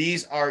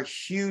 these are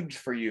huge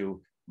for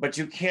you, but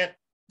you can't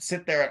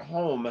sit there at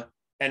home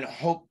and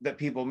hope that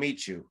people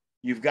meet you.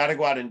 You've got to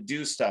go out and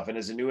do stuff. And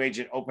as a new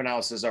agent, open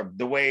houses are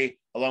the way,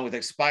 along with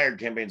expired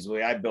campaigns, the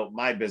way I built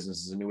my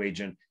business as a new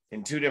agent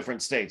in 2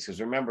 different states.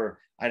 Because remember,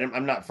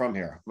 I'm not from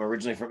here. I'm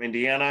originally from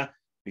Indiana,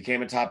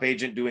 became a top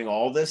agent doing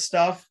all this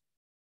stuff,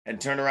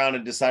 and turned around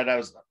and decided I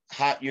was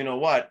hot, you know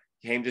what,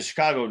 came to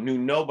Chicago, knew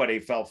nobody,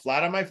 fell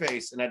flat on my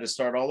face, and had to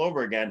start all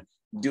over again,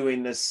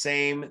 doing the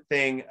same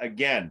thing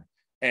again.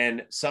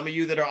 And some of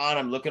you that are on,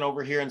 I'm looking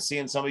over here and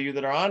seeing some of you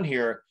that are on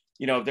here,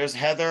 you know, if there's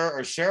Heather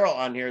or Cheryl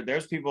on here,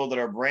 there's people that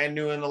are brand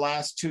new in the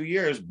last 2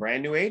 years,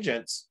 brand new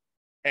agents,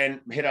 and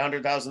hit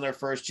 100,000 their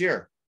first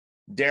year.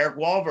 Derek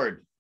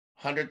Walford,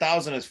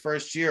 100,000 his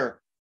first year,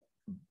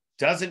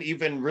 doesn't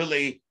even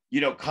really,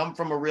 you know, come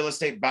from a real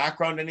estate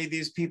background, any of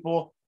these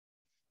people.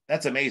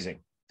 That's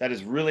amazing. That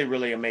is really,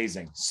 really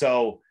amazing.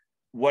 So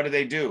what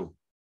do?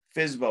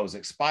 FSBOs,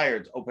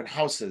 expireds, open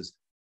houses,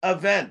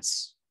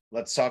 events.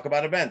 Let's talk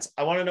about events.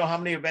 I want to know how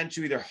many events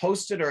you either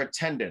hosted or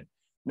attended.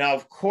 Now,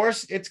 of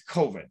course, it's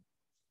COVID.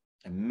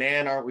 And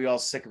man, aren't we all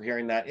sick of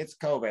hearing that? It's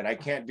COVID. I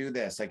can't do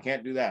this. I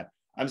can't do that.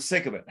 I'm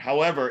sick of it.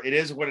 However, it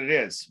is what it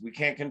is. We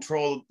can't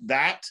control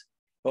that.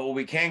 But what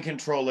we can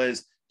control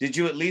is, did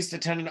you at least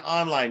attend an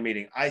online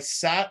meeting? I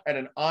sat at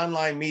an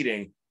online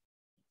meeting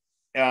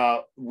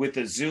with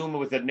a Zoom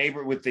with a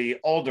neighbor, with the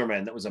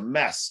alderman. That was a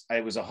mess.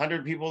 It was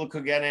 100 people that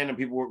could get in and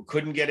people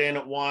couldn't get in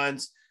at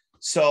once.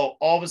 So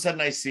all of a sudden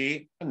I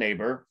see a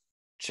neighbor,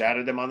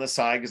 chatted them on the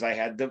side because I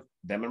had them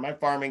in my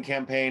farming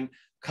campaign.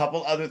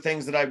 Couple other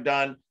things that I've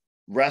done.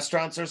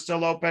 Restaurants are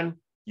still open.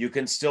 You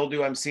can still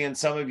do, I'm seeing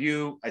some of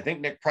you, I think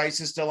Nick Price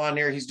is still on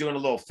here. He's doing a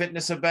little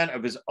fitness event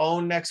of his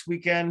own next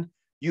weekend.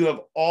 You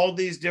have all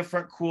these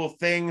different cool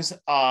things.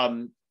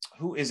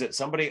 Who is it?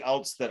 Somebody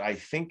else that I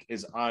think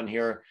is on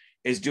here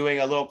is doing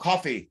a little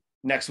coffee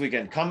next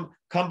weekend. Come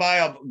by,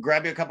 I'll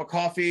grab you a cup of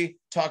coffee,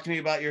 talk to me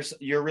about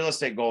your real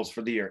estate goals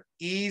for the year.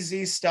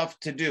 Easy stuff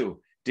to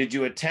do. Did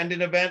you attend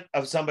an event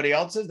of somebody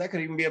else's? That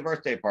could even be a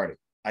birthday party.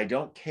 I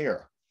don't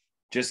care.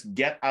 Just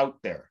get out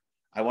there.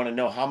 I want to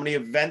know how many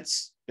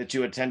events that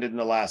you attended in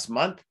the last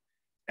month.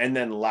 And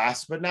then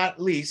last but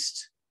not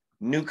least,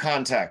 new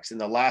contacts in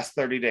the last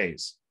 30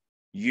 days.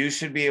 You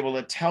should be able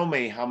to tell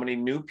me how many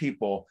new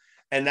people.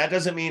 And that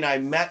doesn't mean I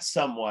met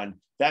someone.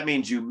 That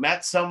means you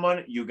met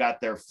someone, you got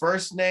their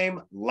first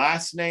name,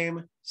 last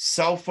name,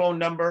 cell phone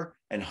number,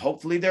 and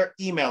hopefully their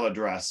email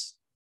address.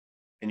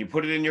 And you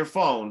put it in your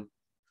phone,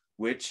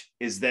 which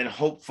is then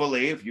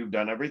hopefully, if you've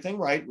done everything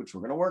right, which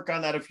we're going to work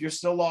on that if you're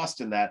still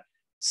lost in that,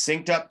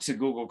 synced up to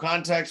Google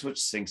Contacts, which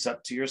syncs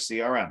up to your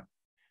CRM.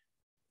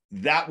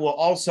 That will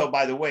also,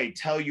 by the way,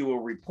 tell you a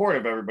report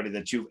of everybody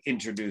that you've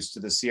introduced to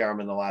the CRM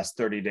in the last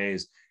 30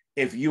 days.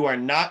 If you are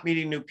not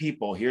meeting new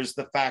people, here's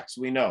the facts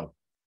we know.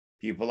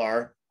 People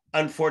are,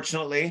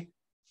 unfortunately,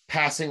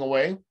 passing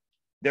away.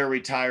 They're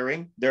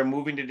retiring. They're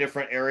moving to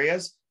different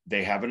areas.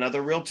 They have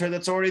another realtor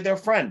that's already their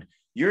friend.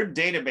 Your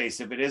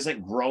database, if it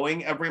isn't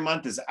growing every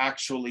month, is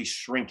actually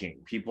shrinking.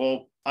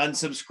 People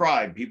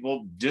unsubscribe.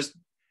 People just,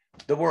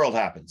 the world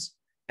happens.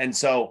 And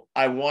so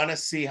I want to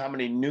see how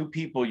many new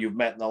people you've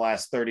met in the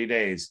last 30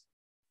 days.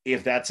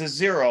 If that's a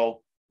 0,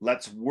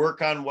 let's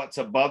work on what's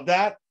above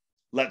that.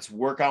 Let's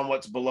work on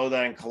what's below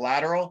that in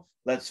collateral.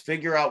 Let's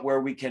figure out where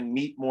we can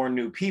meet more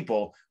new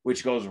people,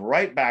 which goes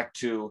right back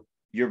to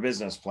your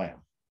business plan.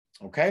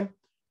 Okay.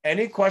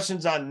 Any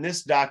questions on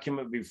this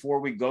document before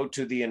we go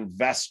to the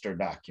investor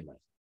document?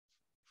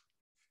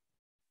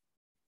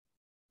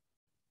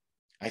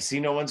 I see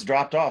no one's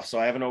dropped off, so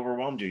I haven't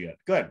overwhelmed you yet.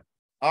 Good.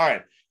 All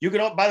right. You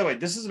can, by the way,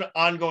 this is an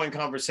ongoing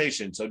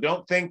conversation. So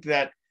don't think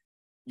that,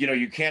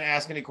 you can't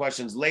ask any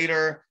questions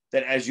later,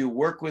 that as you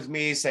work with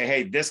me, say,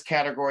 hey, this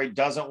category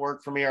doesn't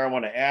work for me, or I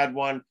want to add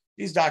one.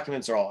 These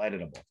documents are all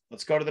editable.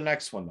 Let's go to the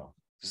next one though.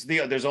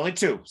 There's only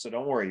 2, so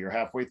don't worry. You're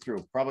halfway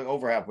through, probably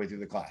over halfway through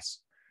the class.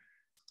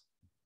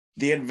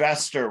 The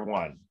investor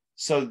one.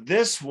 So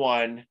this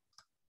one,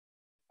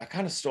 I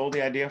kind of stole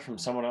the idea from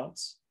someone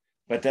else,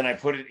 but then I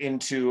put it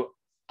into,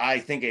 I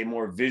think, a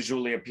more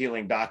visually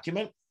appealing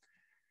document.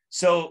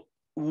 So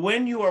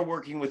when you are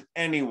working with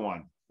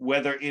anyone,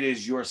 whether it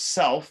is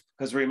yourself,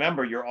 because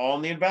remember, you're all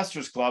in the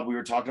Investors Club. We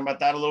were talking about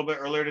that a little bit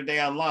earlier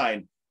today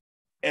online.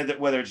 And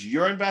that whether it's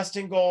your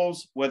investing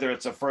goals, whether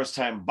it's a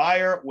first-time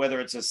buyer, whether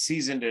it's a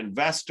seasoned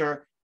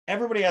investor,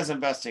 everybody has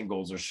investing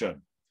goals, or should.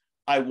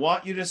 I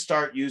want you to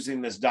start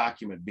using this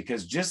document,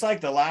 because just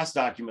like the last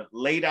document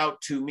laid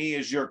out to me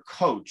as your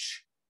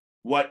coach,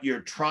 what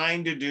you're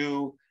trying to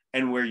do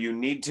and where you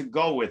need to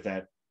go with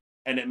it,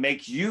 and it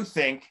makes you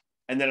think,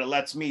 and then it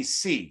lets me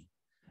see.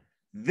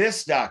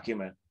 This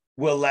document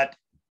will let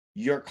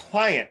your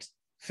client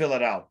fill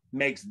it out,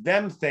 makes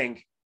them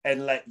think,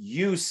 and let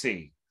you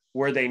see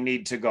where they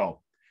need to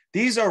go.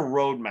 These are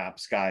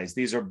roadmaps, guys.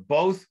 These are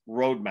both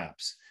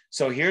roadmaps.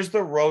 So here's the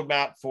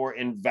roadmap for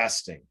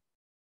investing.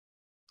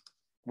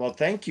 Well,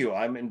 thank you.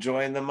 I'm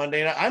enjoying the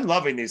Monday night. I'm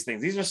loving these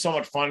things. These are so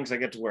much fun because I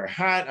get to wear a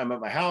hat. I'm at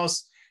my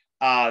house.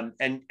 And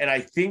I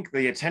think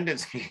the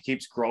attendance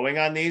keeps growing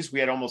on these. We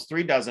had almost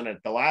 3 dozen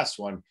at the last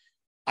one.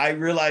 I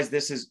realize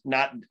this is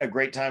not a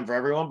great time for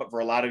everyone, but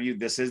for a lot of you,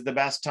 this is the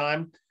best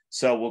time.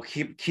 So we'll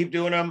keep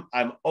doing them.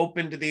 I'm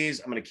open to these.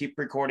 I'm going to keep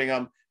recording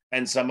them.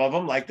 And some of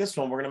them, like this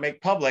one, we're going to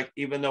make public,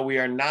 even though we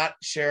are not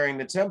sharing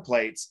the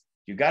templates.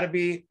 You got to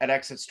be at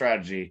Exit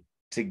Strategy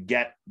to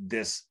get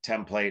this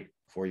template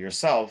for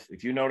yourself.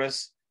 If you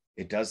notice,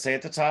 it does say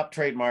at the top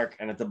trademark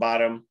and at the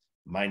bottom,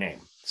 my name.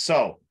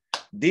 So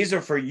these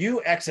are for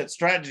you Exit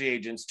Strategy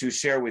agents to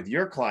share with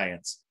your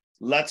clients.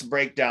 Let's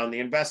break down the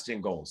investing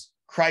goals.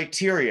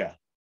 Criteria.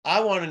 I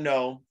want to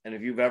know, and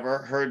if you've ever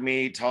heard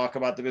me talk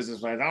about the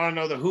business plans, I want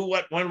to know the who,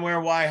 what, when,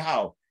 where, why,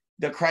 how.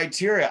 The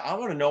criteria, I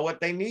want to know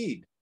what they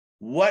need.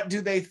 What do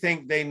they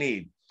think they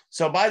need?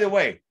 So by the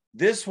way,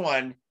 this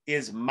one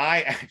is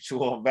my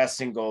actual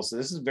investing goal. So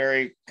this is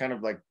very kind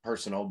of like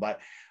personal, but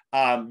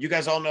you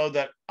guys all know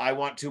that I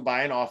want to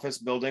buy an office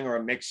building or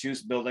a mixed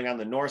use building on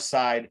the north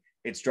side.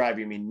 It's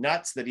driving me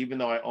nuts that even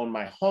though I own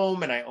my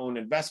home and I own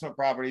investment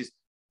properties,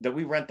 that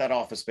we rent that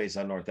office space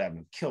on North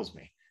Avenue. Kills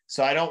me.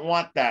 So I don't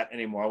want that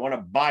anymore. I want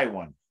to buy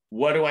one.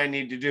 What do I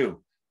need to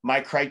do? My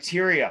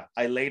criteria,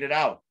 I laid it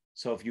out.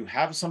 So if you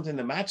have something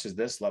that matches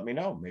this, let me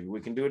know. Maybe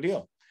we can do a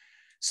deal.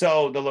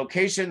 So the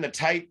location, the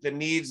type, the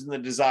needs, and the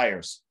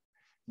desires.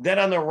 Then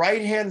on the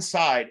right-hand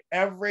side,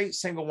 every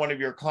single one of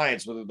your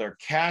clients, whether they're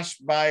cash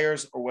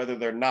buyers or whether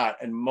they're not,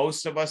 and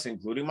most of us,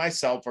 including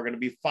myself, are going to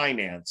be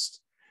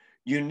financed.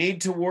 You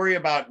need to worry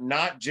about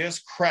not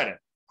just credit.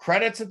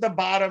 Credit's at the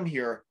bottom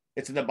here.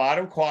 It's in the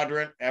bottom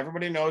quadrant.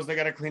 Everybody knows they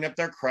got to clean up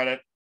their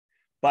credit.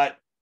 But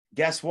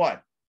guess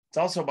what? It's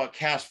also about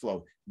cash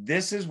flow.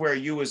 This is where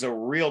you as a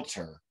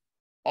realtor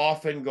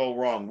often go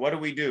wrong. What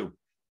do?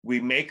 We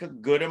make a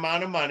good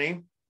amount of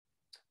money,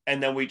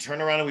 and then we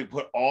turn around and we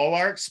put all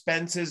our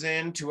expenses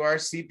into our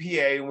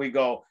CPA, and we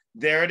go,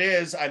 there it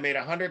is. I made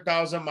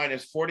 $100,000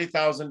 minus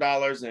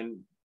 $40,000 and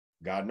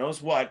God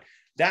knows what.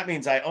 That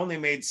means I only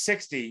made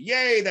 60.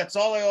 Yay, that's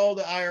all I owe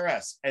the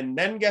IRS. And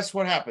then guess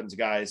what happens,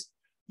 guys?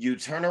 You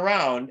turn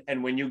around,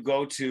 and when you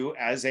go to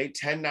as a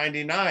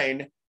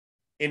 1099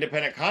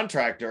 independent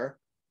contractor,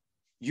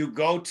 you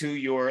go to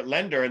your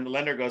lender and the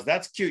lender goes,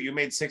 that's cute. You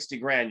made 60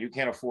 grand. You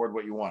can't afford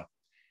what you want.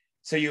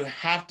 So you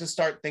have to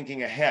start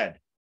thinking ahead.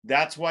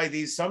 That's why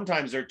these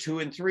sometimes are 2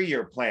 and 3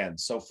 year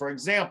plans. So for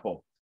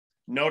example,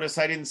 notice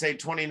I didn't say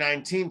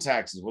 2019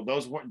 taxes. Well,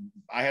 those weren't,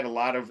 I had a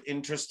lot of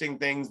interesting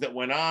things that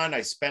went on.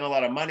 I spent a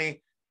lot of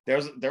money. There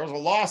was a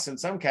loss in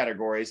some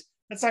categories.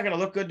 That's not going to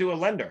look good to a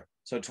lender.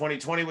 So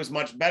 2020 was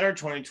much better.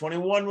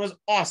 2021 was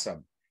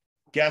awesome.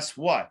 Guess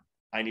what?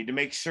 I need to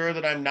make sure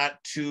that I'm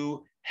not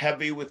too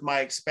heavy with my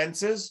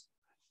expenses.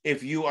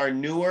 If you are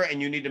newer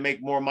and you need to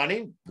make more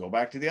money, go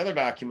back to the other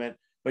document,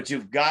 but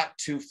you've got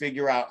to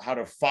figure out how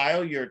to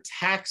file your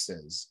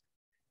taxes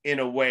in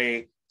a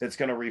way that's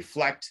going to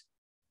reflect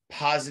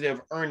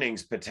positive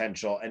earnings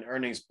potential and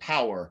earnings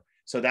power.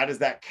 So that is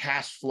that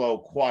cash flow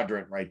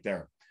quadrant right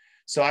there.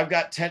 So I've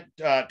got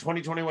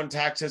 2021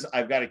 taxes.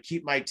 I've got to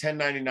keep my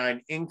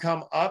 1099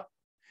 income up.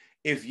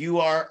 If you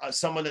are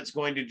someone that's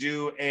going to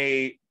do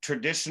a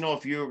traditional,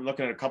 if you're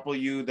looking at a couple of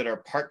you that are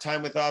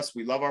part-time with us,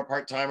 we love our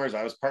part-timers.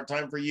 I was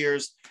part-time for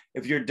years.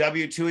 If you're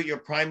W-2 at your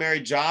primary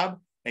job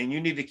and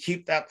you need to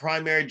keep that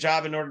primary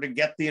job in order to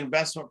get the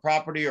investment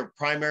property or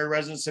primary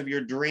residence of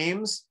your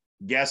dreams,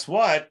 guess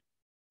what?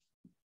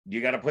 You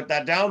got to put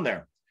that down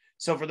there.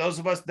 So for those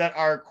of us that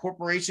are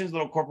corporations,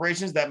 little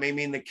corporations, that may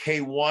mean the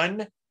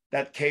K1,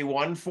 that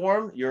K1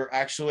 form, you're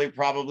actually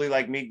probably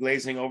like me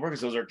glazing over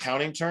because those are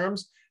accounting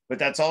terms. But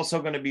that's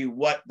also going to be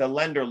what the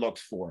lender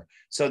looks for.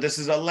 So this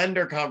is a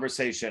lender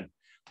conversation.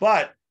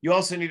 But you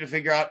also need to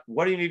figure out,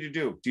 what do you need to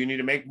do? Do you need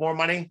to make more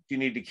money? Do you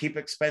need to keep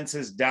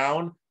expenses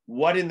down?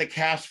 What in the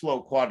cash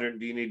flow quadrant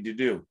do you need to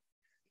do?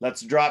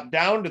 Let's drop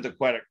down to the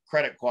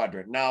credit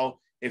quadrant. Now,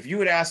 if you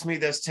had asked me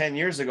this 10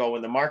 years ago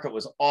when the market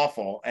was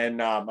awful, and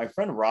my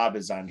friend Rob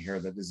is on here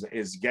that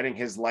is getting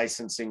his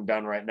licensing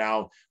done right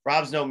now.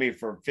 Rob's known me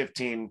for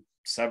 15,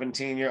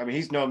 17 years. I mean,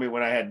 he's known me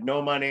when I had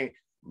no money,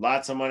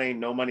 lots of money,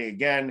 no money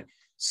again.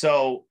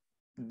 So,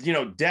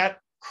 debt,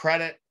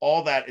 credit,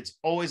 all that, it's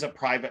always a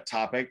private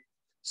topic.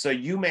 So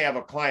you may have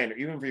a client, or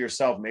even for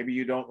yourself, maybe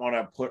you don't want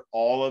to put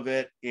all of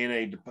it in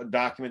a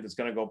document that's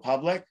going to go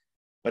public,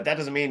 but that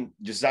doesn't mean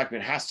this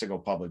document has to go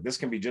public. This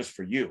can be just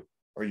for you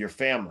or your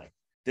family.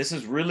 This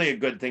is really a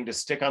good thing to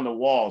stick on the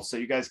wall. So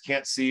you guys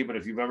can't see, but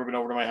if you've ever been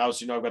over to my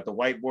house, I've got the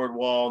whiteboard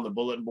wall and the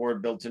bulletin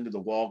board built into the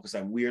wall because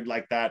I'm weird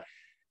like that.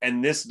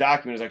 And this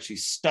document is actually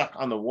stuck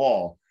on the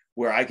wall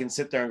where I can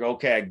sit there and go,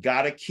 okay, I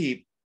got to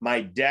keep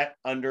my debt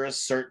under a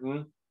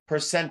certain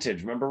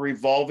percentage. Remember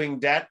revolving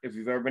debt? If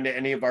you've ever been to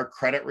any of our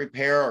credit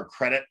repair or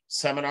credit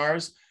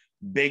seminars,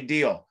 big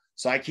deal.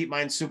 So I keep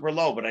mine super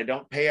low, but I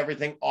don't pay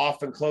everything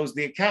off and close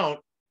the account.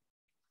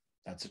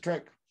 That's a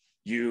trick.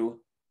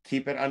 You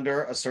keep it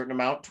under a certain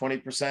amount.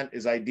 20%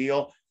 is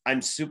ideal.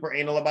 I'm super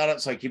anal about it,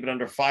 so I keep it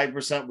under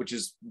 5%, which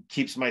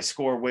keeps my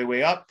score way,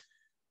 way up.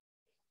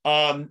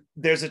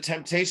 There's a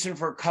temptation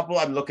for a couple.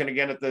 I'm looking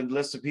again at the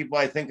list of people.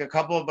 I think a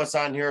couple of us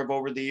on here have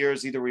over the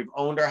years, either we've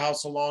owned our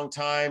house a long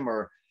time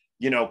or,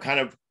 kind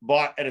of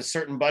bought at a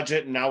certain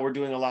budget and now we're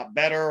doing a lot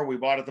better. Or we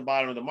bought at the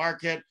bottom of the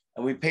market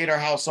and we paid our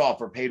house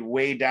off or paid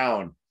way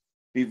down.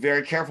 Be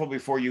very careful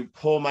before you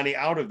pull money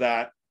out of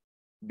that,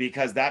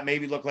 because that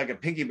maybe look like a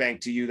piggy bank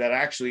to you. That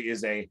actually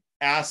is a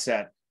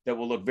asset that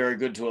will look very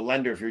good to a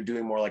lender if you're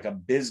doing more like a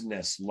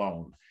business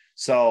loan.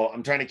 So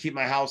I'm trying to keep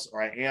my house,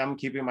 or I am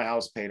keeping my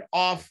house paid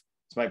off.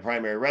 It's my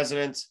primary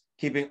residence,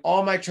 keeping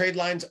all my trade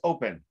lines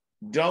open.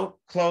 Don't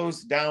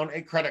close down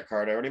a credit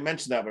card. I already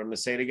mentioned that, but I'm going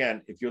to say it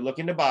again. If you're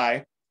looking to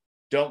buy,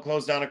 don't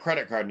close down a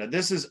credit card. Now,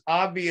 this is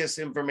obvious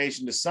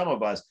information to some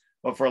of us,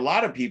 but for a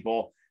lot of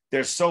people,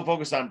 they're so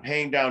focused on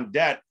paying down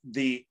debt,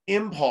 the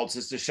impulse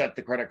is to shut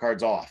the credit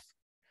cards off.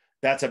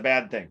 That's a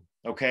bad thing,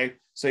 okay?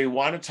 So you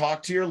want to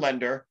talk to your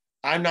lender.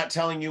 I'm not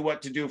telling you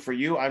what to do for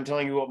you. I'm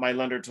telling you what my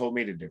lender told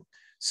me to do.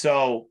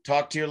 So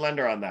talk to your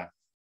lender on that.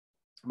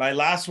 My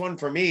last one,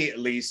 for me at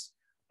least,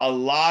 a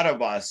lot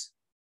of us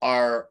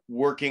are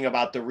working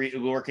about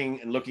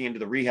working and looking into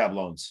the rehab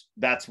loans.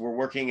 We're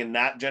working in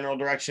that general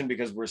direction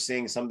because we're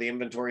seeing some of the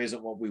inventory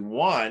isn't what we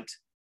want,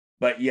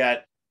 but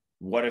yet,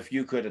 what if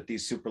you could, at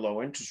these super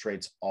low interest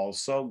rates,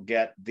 also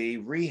get the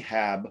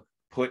rehab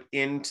put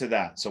into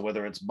that? So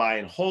whether it's buy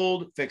and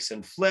hold, fix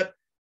and flip,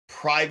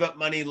 private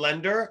money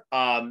lender.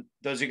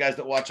 Those of you guys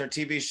that watch our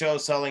TV show,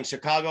 Selling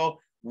Chicago,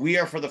 we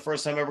are for the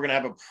first time ever going to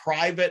have a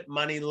private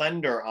money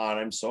lender on.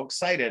 I'm so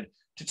excited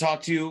to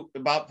talk to you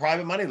about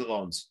private money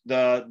loans.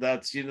 They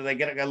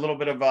get a little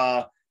bit of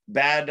a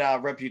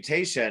bad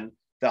reputation,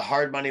 the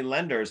hard money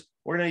lenders.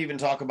 We're going to even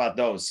talk about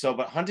those. So,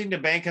 but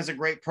Huntington Bank has a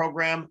great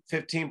program,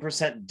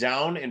 15%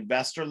 down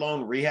investor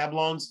loan, rehab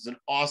loans. It's an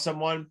awesome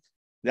one.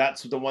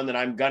 That's the one that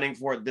I'm gunning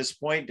for at this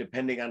point,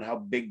 depending on how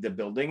big the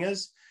building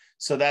is.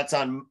 So that's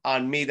on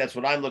me. That's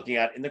what I'm looking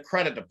at in the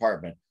credit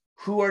department.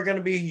 Who are going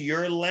to be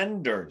your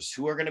lenders?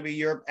 Who are going to be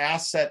your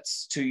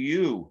assets to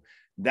you?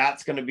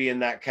 That's going to be in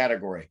that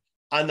category.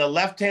 On the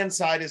left-hand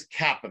side is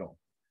capital.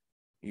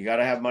 You got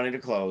to have money to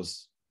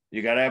close.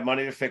 You got to have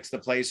money to fix the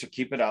place or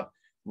keep it up.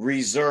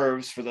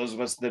 Reserves, for those of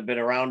us that have been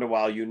around a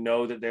while, you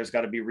know that there's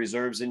got to be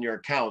reserves in your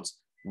accounts.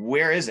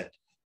 Where is it?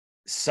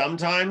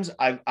 Sometimes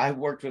I've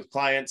worked with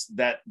clients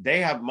that they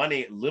have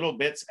money, little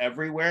bits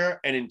everywhere.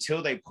 And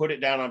until they put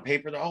it down on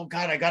paper, oh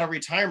God, I got a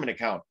retirement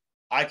account.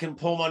 I can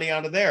pull money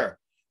out of there.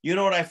 You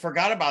know what? I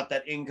forgot about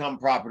that income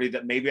property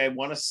that maybe I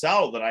want to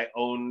sell that I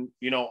own,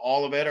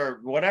 all of it or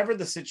whatever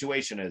the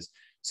situation is.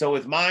 So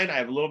with mine, I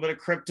have a little bit of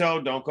crypto.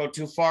 Don't go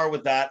too far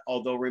with that.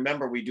 Although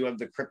remember, we do have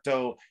the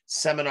crypto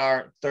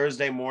seminar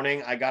Thursday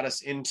morning. I got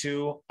us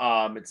into,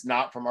 it's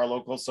not from our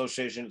local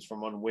association. It's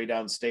from one way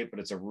downstate, but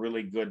it's a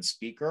really good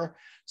speaker.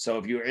 So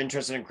if you're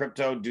interested in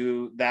crypto,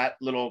 do that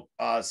little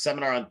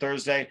seminar on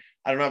Thursday.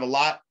 I don't have a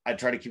lot. I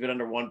try to keep it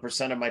under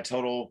 1% of my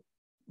total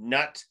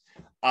nut.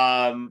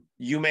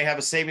 You may have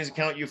a savings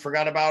account you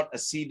forgot about, a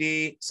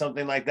CD,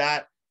 something like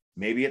that.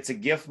 Maybe it's a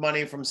gift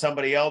money from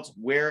somebody else.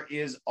 Where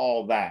is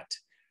all that?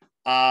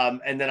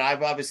 And then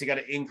I've obviously got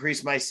to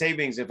increase my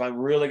savings if I'm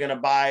really going to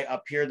buy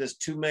up here this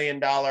 $2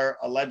 million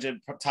alleged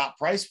top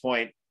price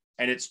point,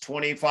 and it's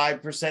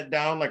 25%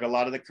 down, like a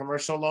lot of the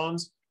commercial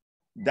loans.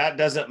 That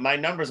doesn't, my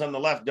numbers on the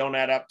left don't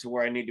add up to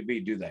where I need to be,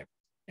 do they?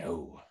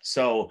 No.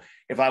 So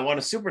if I want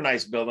a super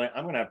nice building,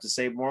 I'm going to have to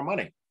save more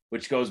money,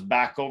 which goes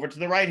back over to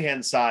the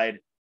right-hand side.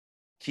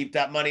 Keep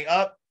that money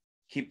up,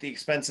 keep the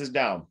expenses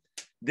down.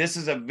 This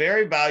is a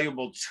very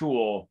valuable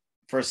tool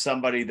for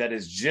somebody that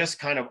is just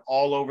kind of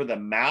all over the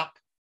map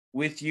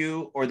with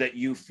you, or that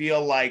you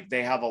feel like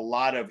they have a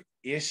lot of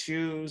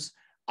issues.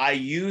 I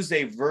use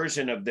a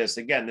version of this.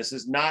 Again, this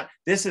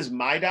is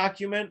my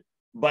document,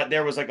 but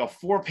there was like a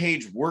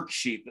 4-page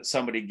worksheet that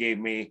somebody gave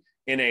me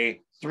in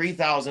a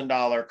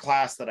 $3,000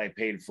 class that I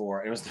paid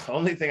for. It was the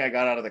only thing I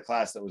got out of the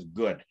class that was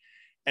good.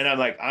 And I'm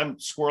like, I'm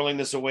squirreling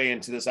this away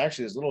into this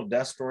little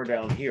desk drawer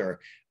down here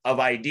of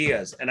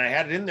ideas. And I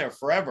had it in there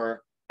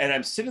forever. And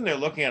I'm sitting there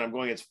looking at it, I'm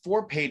going, it's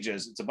 4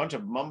 pages. It's a bunch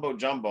of mumbo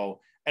jumbo.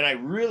 And I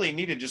really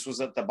needed, just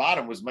was at the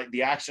bottom, was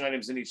the action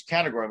items in each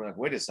category. I'm like,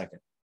 wait a second,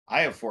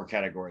 I have 4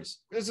 categories.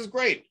 This is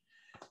great.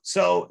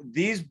 So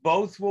these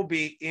both will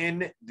be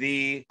in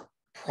the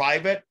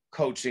private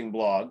coaching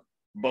blog,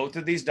 both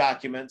of these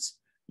documents.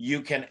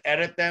 You can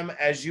edit them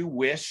as you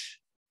wish.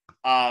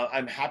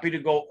 I'm happy to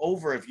go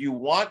over, if you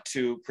want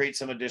to create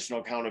some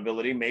additional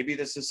accountability. Maybe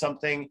this is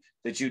something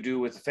that you do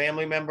with a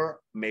family member,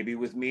 maybe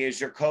with me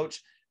as your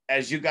coach.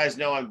 As you guys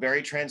know, I'm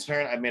very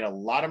transparent. I've made a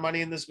lot of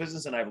money in this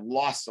business, and I've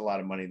lost a lot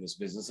of money in this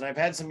business. And I've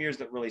had some years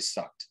that really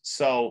sucked.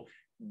 So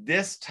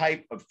this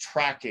type of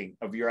tracking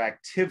of your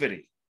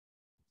activity,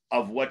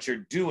 of what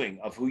you're doing,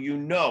 of who you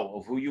know,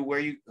 of who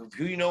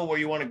you know where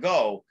you want to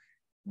go,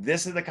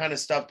 this is the kind of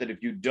stuff that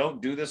if you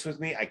don't do this with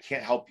me, I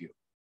can't help you.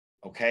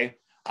 Okay.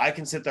 I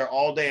can sit there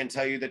all day and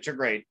tell you that you're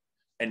great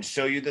and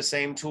show you the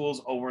same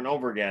tools over and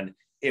over again.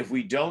 If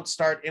we don't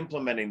start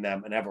implementing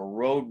them and have a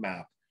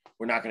roadmap,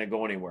 we're not going to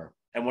go anywhere.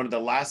 And one of the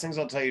last things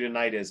I'll tell you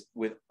tonight is,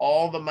 with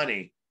all the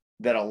money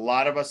that a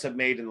lot of us have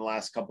made in the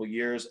last couple of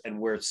years, and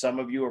where some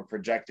of you are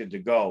projected to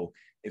go,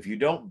 if you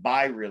don't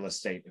buy real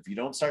estate, if you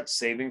don't start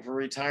saving for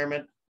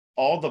retirement,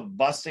 all the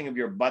busting of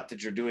your butt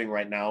that you're doing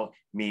right now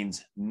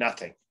means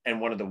nothing.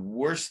 And one of the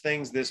worst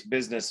things this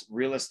business,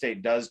 real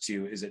estate, does to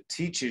you is it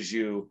teaches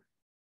you,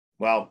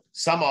 well,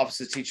 some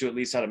offices teach you at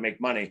least how to make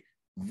money.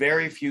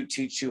 Very few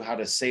teach you how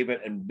to save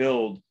it and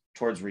build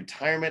towards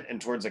retirement and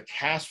towards a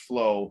cash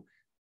flow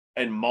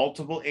and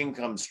multiple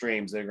income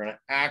streams that are going to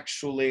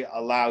actually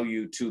allow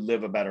you to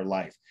live a better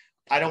life.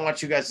 I don't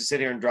want you guys to sit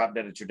here and drop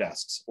dead at your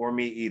desks, or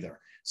me either.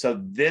 So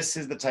this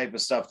is the type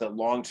of stuff that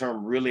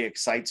long-term really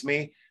excites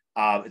me.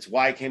 It's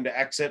why I came to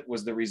EXIT,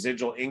 was the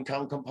residual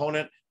income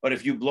component. But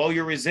if you blow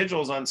your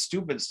residuals on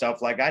stupid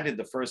stuff like I did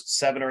the first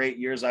 7 or 8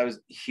 years I was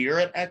here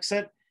at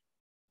EXIT,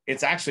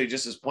 it's actually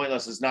just as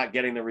pointless as not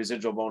getting the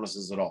residual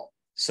bonuses at all.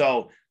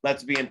 So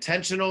let's be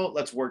intentional.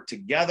 Let's work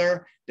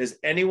together. Does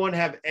anyone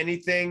have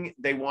anything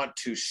they want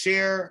to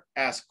share,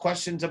 ask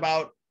questions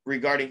about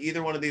regarding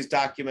either one of these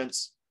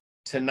documents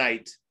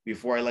tonight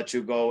before I let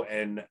you go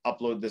and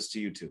upload this to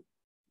YouTube?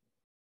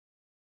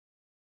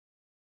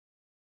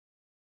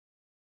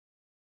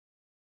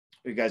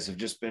 You guys have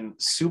just been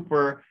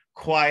super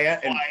quiet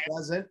and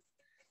pleasant.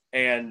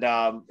 And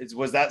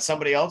was that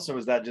somebody else, or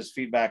was that just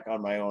feedback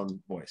on my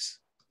own voice?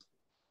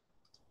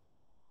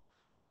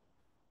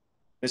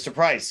 Mr.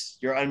 Price,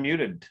 you're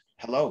unmuted.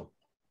 Hello.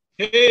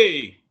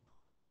 Hey.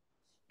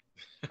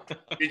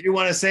 Did you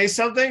want to say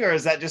something, or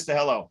is that just a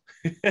hello?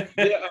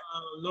 Yeah,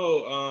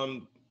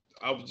 no.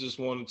 I was just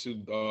wanted to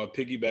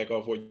piggyback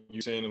off what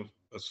you're saying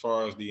as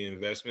far as the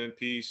investment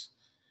piece.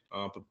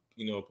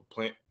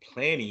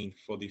 Planning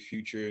for the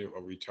future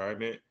of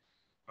retirement,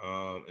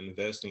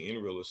 investing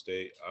in real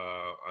estate.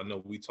 I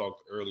know we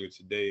talked earlier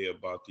today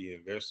about the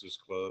Investors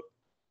Club.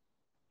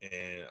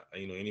 And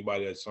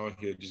anybody that's on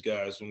here, just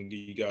guys, want to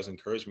give you guys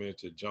encouragement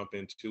to jump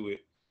into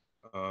it.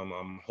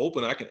 I'm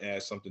hoping I can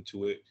add something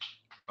to it.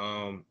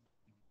 I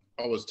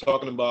was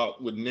talking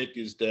about with Nick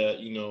is that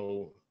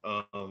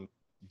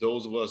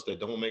those of us that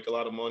don't make a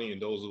lot of money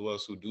and those of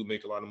us who do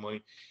make a lot of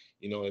money,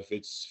 if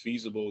it's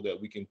feasible that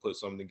we can put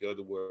something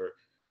together where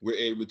we're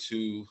able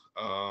to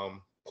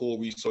pull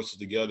resources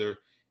together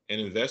and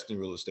invest in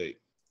real estate,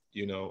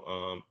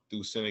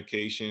 through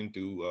syndication,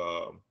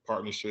 through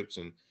partnerships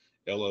and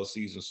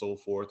LLCs and so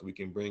forth. We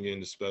can bring in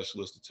the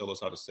specialists to tell us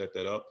how to set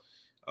that up.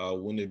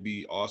 Wouldn't it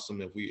be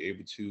awesome if we're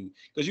able to,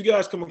 because you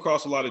guys come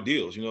across a lot of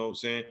deals, you know what I'm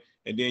saying?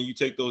 And then you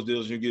take those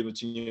deals and you give it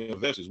to your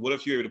investors. What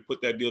if you're able to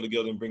put that deal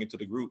together and bring it to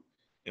the group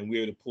and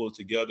we're able to pull it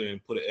together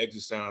and put an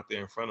exit sign out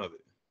there in front of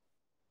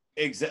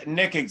it.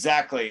 Nick,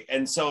 exactly.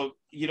 And so,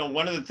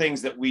 one of the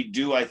things that we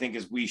do, I think,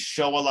 is we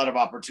show a lot of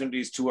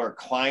opportunities to our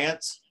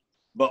clients,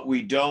 but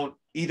we don't,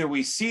 either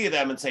we see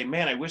them and say,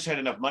 man, I wish I had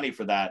enough money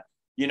for that.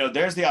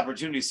 There's the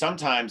opportunity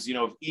sometimes,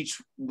 if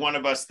each one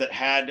of us that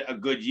had a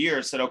good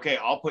year said, okay,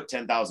 I'll put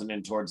 10,000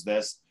 in towards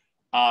this.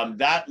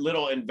 That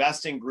little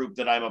investing group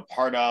that I'm a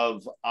part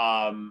of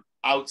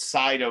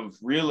outside of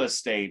real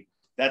estate,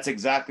 that's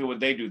exactly what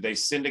they do. They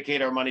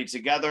syndicate our money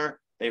together.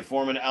 They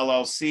form an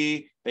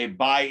LLC. They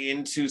buy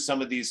into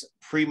some of these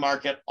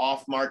pre-market,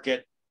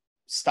 off-market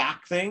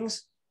stock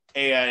things.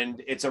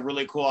 And it's a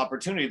really cool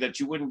opportunity that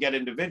you wouldn't get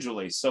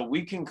individually. So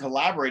we can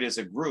collaborate as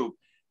a group.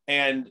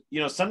 And,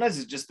 sometimes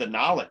it's just the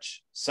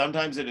knowledge.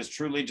 Sometimes it is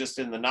truly just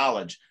in the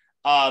knowledge.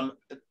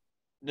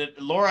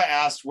 Laura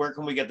asked, where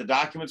can we get the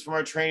documents from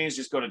our trainings?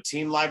 Just go to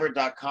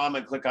teamlibert.com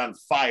and click on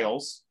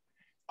files.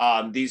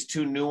 These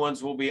 2 new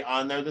ones will be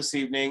on there this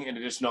evening, in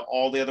addition to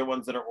all the other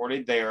ones that are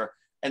already there.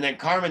 And then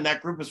Carmen,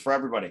 that group is for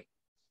everybody.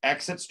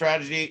 Exit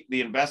Strategy, the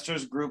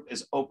investors group,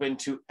 is open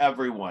to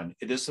everyone.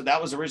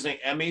 That was originally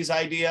Emmy's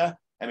idea.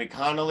 Emmy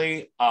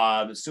Connolly,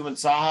 Suman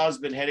Saha has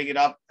been heading it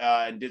up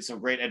and did some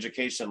great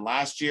education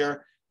last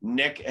year.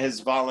 Nick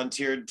has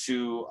volunteered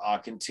to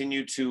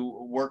continue to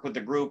work with the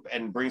group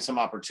and bring some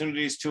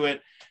opportunities to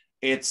it.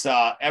 It's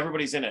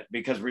everybody's in it,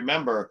 because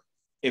remember,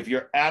 if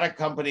you're at a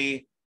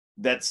company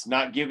that's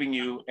not giving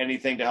you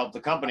anything to help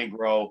the company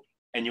grow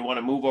and you want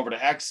to move over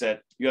to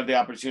exit, you have the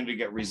opportunity to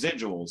get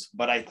residuals.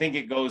 But I think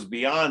it goes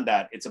beyond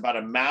that. It's about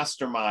a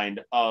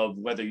mastermind of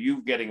whether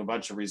you're getting a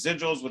bunch of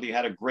residuals, whether you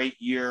had a great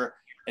year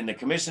in the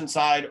commission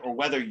side, or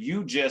whether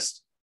you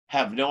just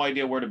have no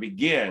idea where to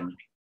begin.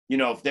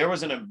 If there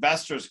was an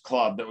investors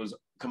club that was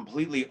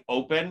completely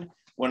open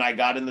when I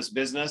got in this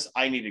business,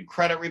 I needed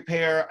credit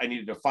repair. I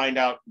needed to find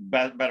out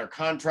better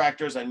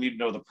contractors. I need to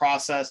know the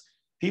process.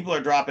 People are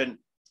dropping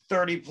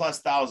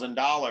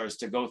 $30,000+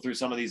 to go through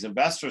some of these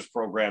investors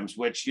programs,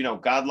 which,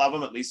 God love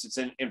them. At least it's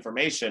in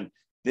information.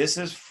 This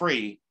is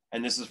free,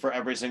 and this is for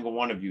every single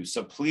one of you.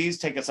 So please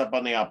take us up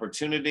on the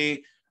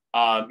opportunity.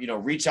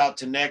 Reach out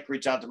to Nick,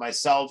 reach out to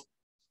myself,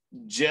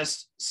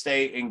 just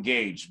stay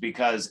engaged,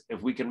 because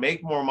if we can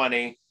make more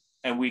money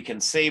and we can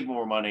save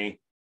more money,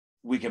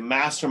 we can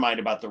mastermind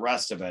about the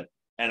rest of it.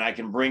 And I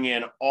can bring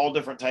in all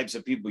different types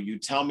of people. You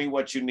tell me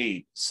what you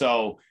need.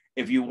 So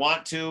if you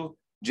want to,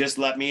 just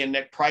let me and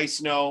Nick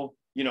Price know,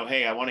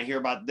 hey, I want to hear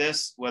about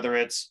this, whether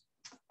it's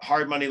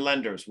hard money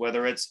lenders,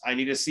 whether it's I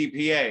need a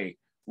CPA,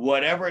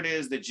 whatever it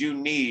is that you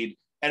need.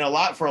 And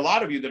for a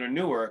lot of you that are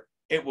newer,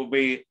 it will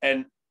be,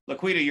 and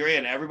Laquita, you're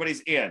in,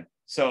 everybody's in.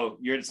 So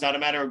it's not a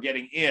matter of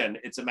getting in.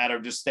 It's a matter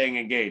of just staying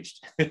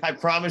engaged. I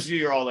promise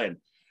you're all in.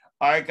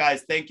 All right,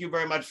 guys, thank you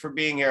very much for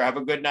being here. Have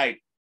a good night.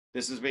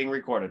 This is being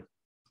recorded.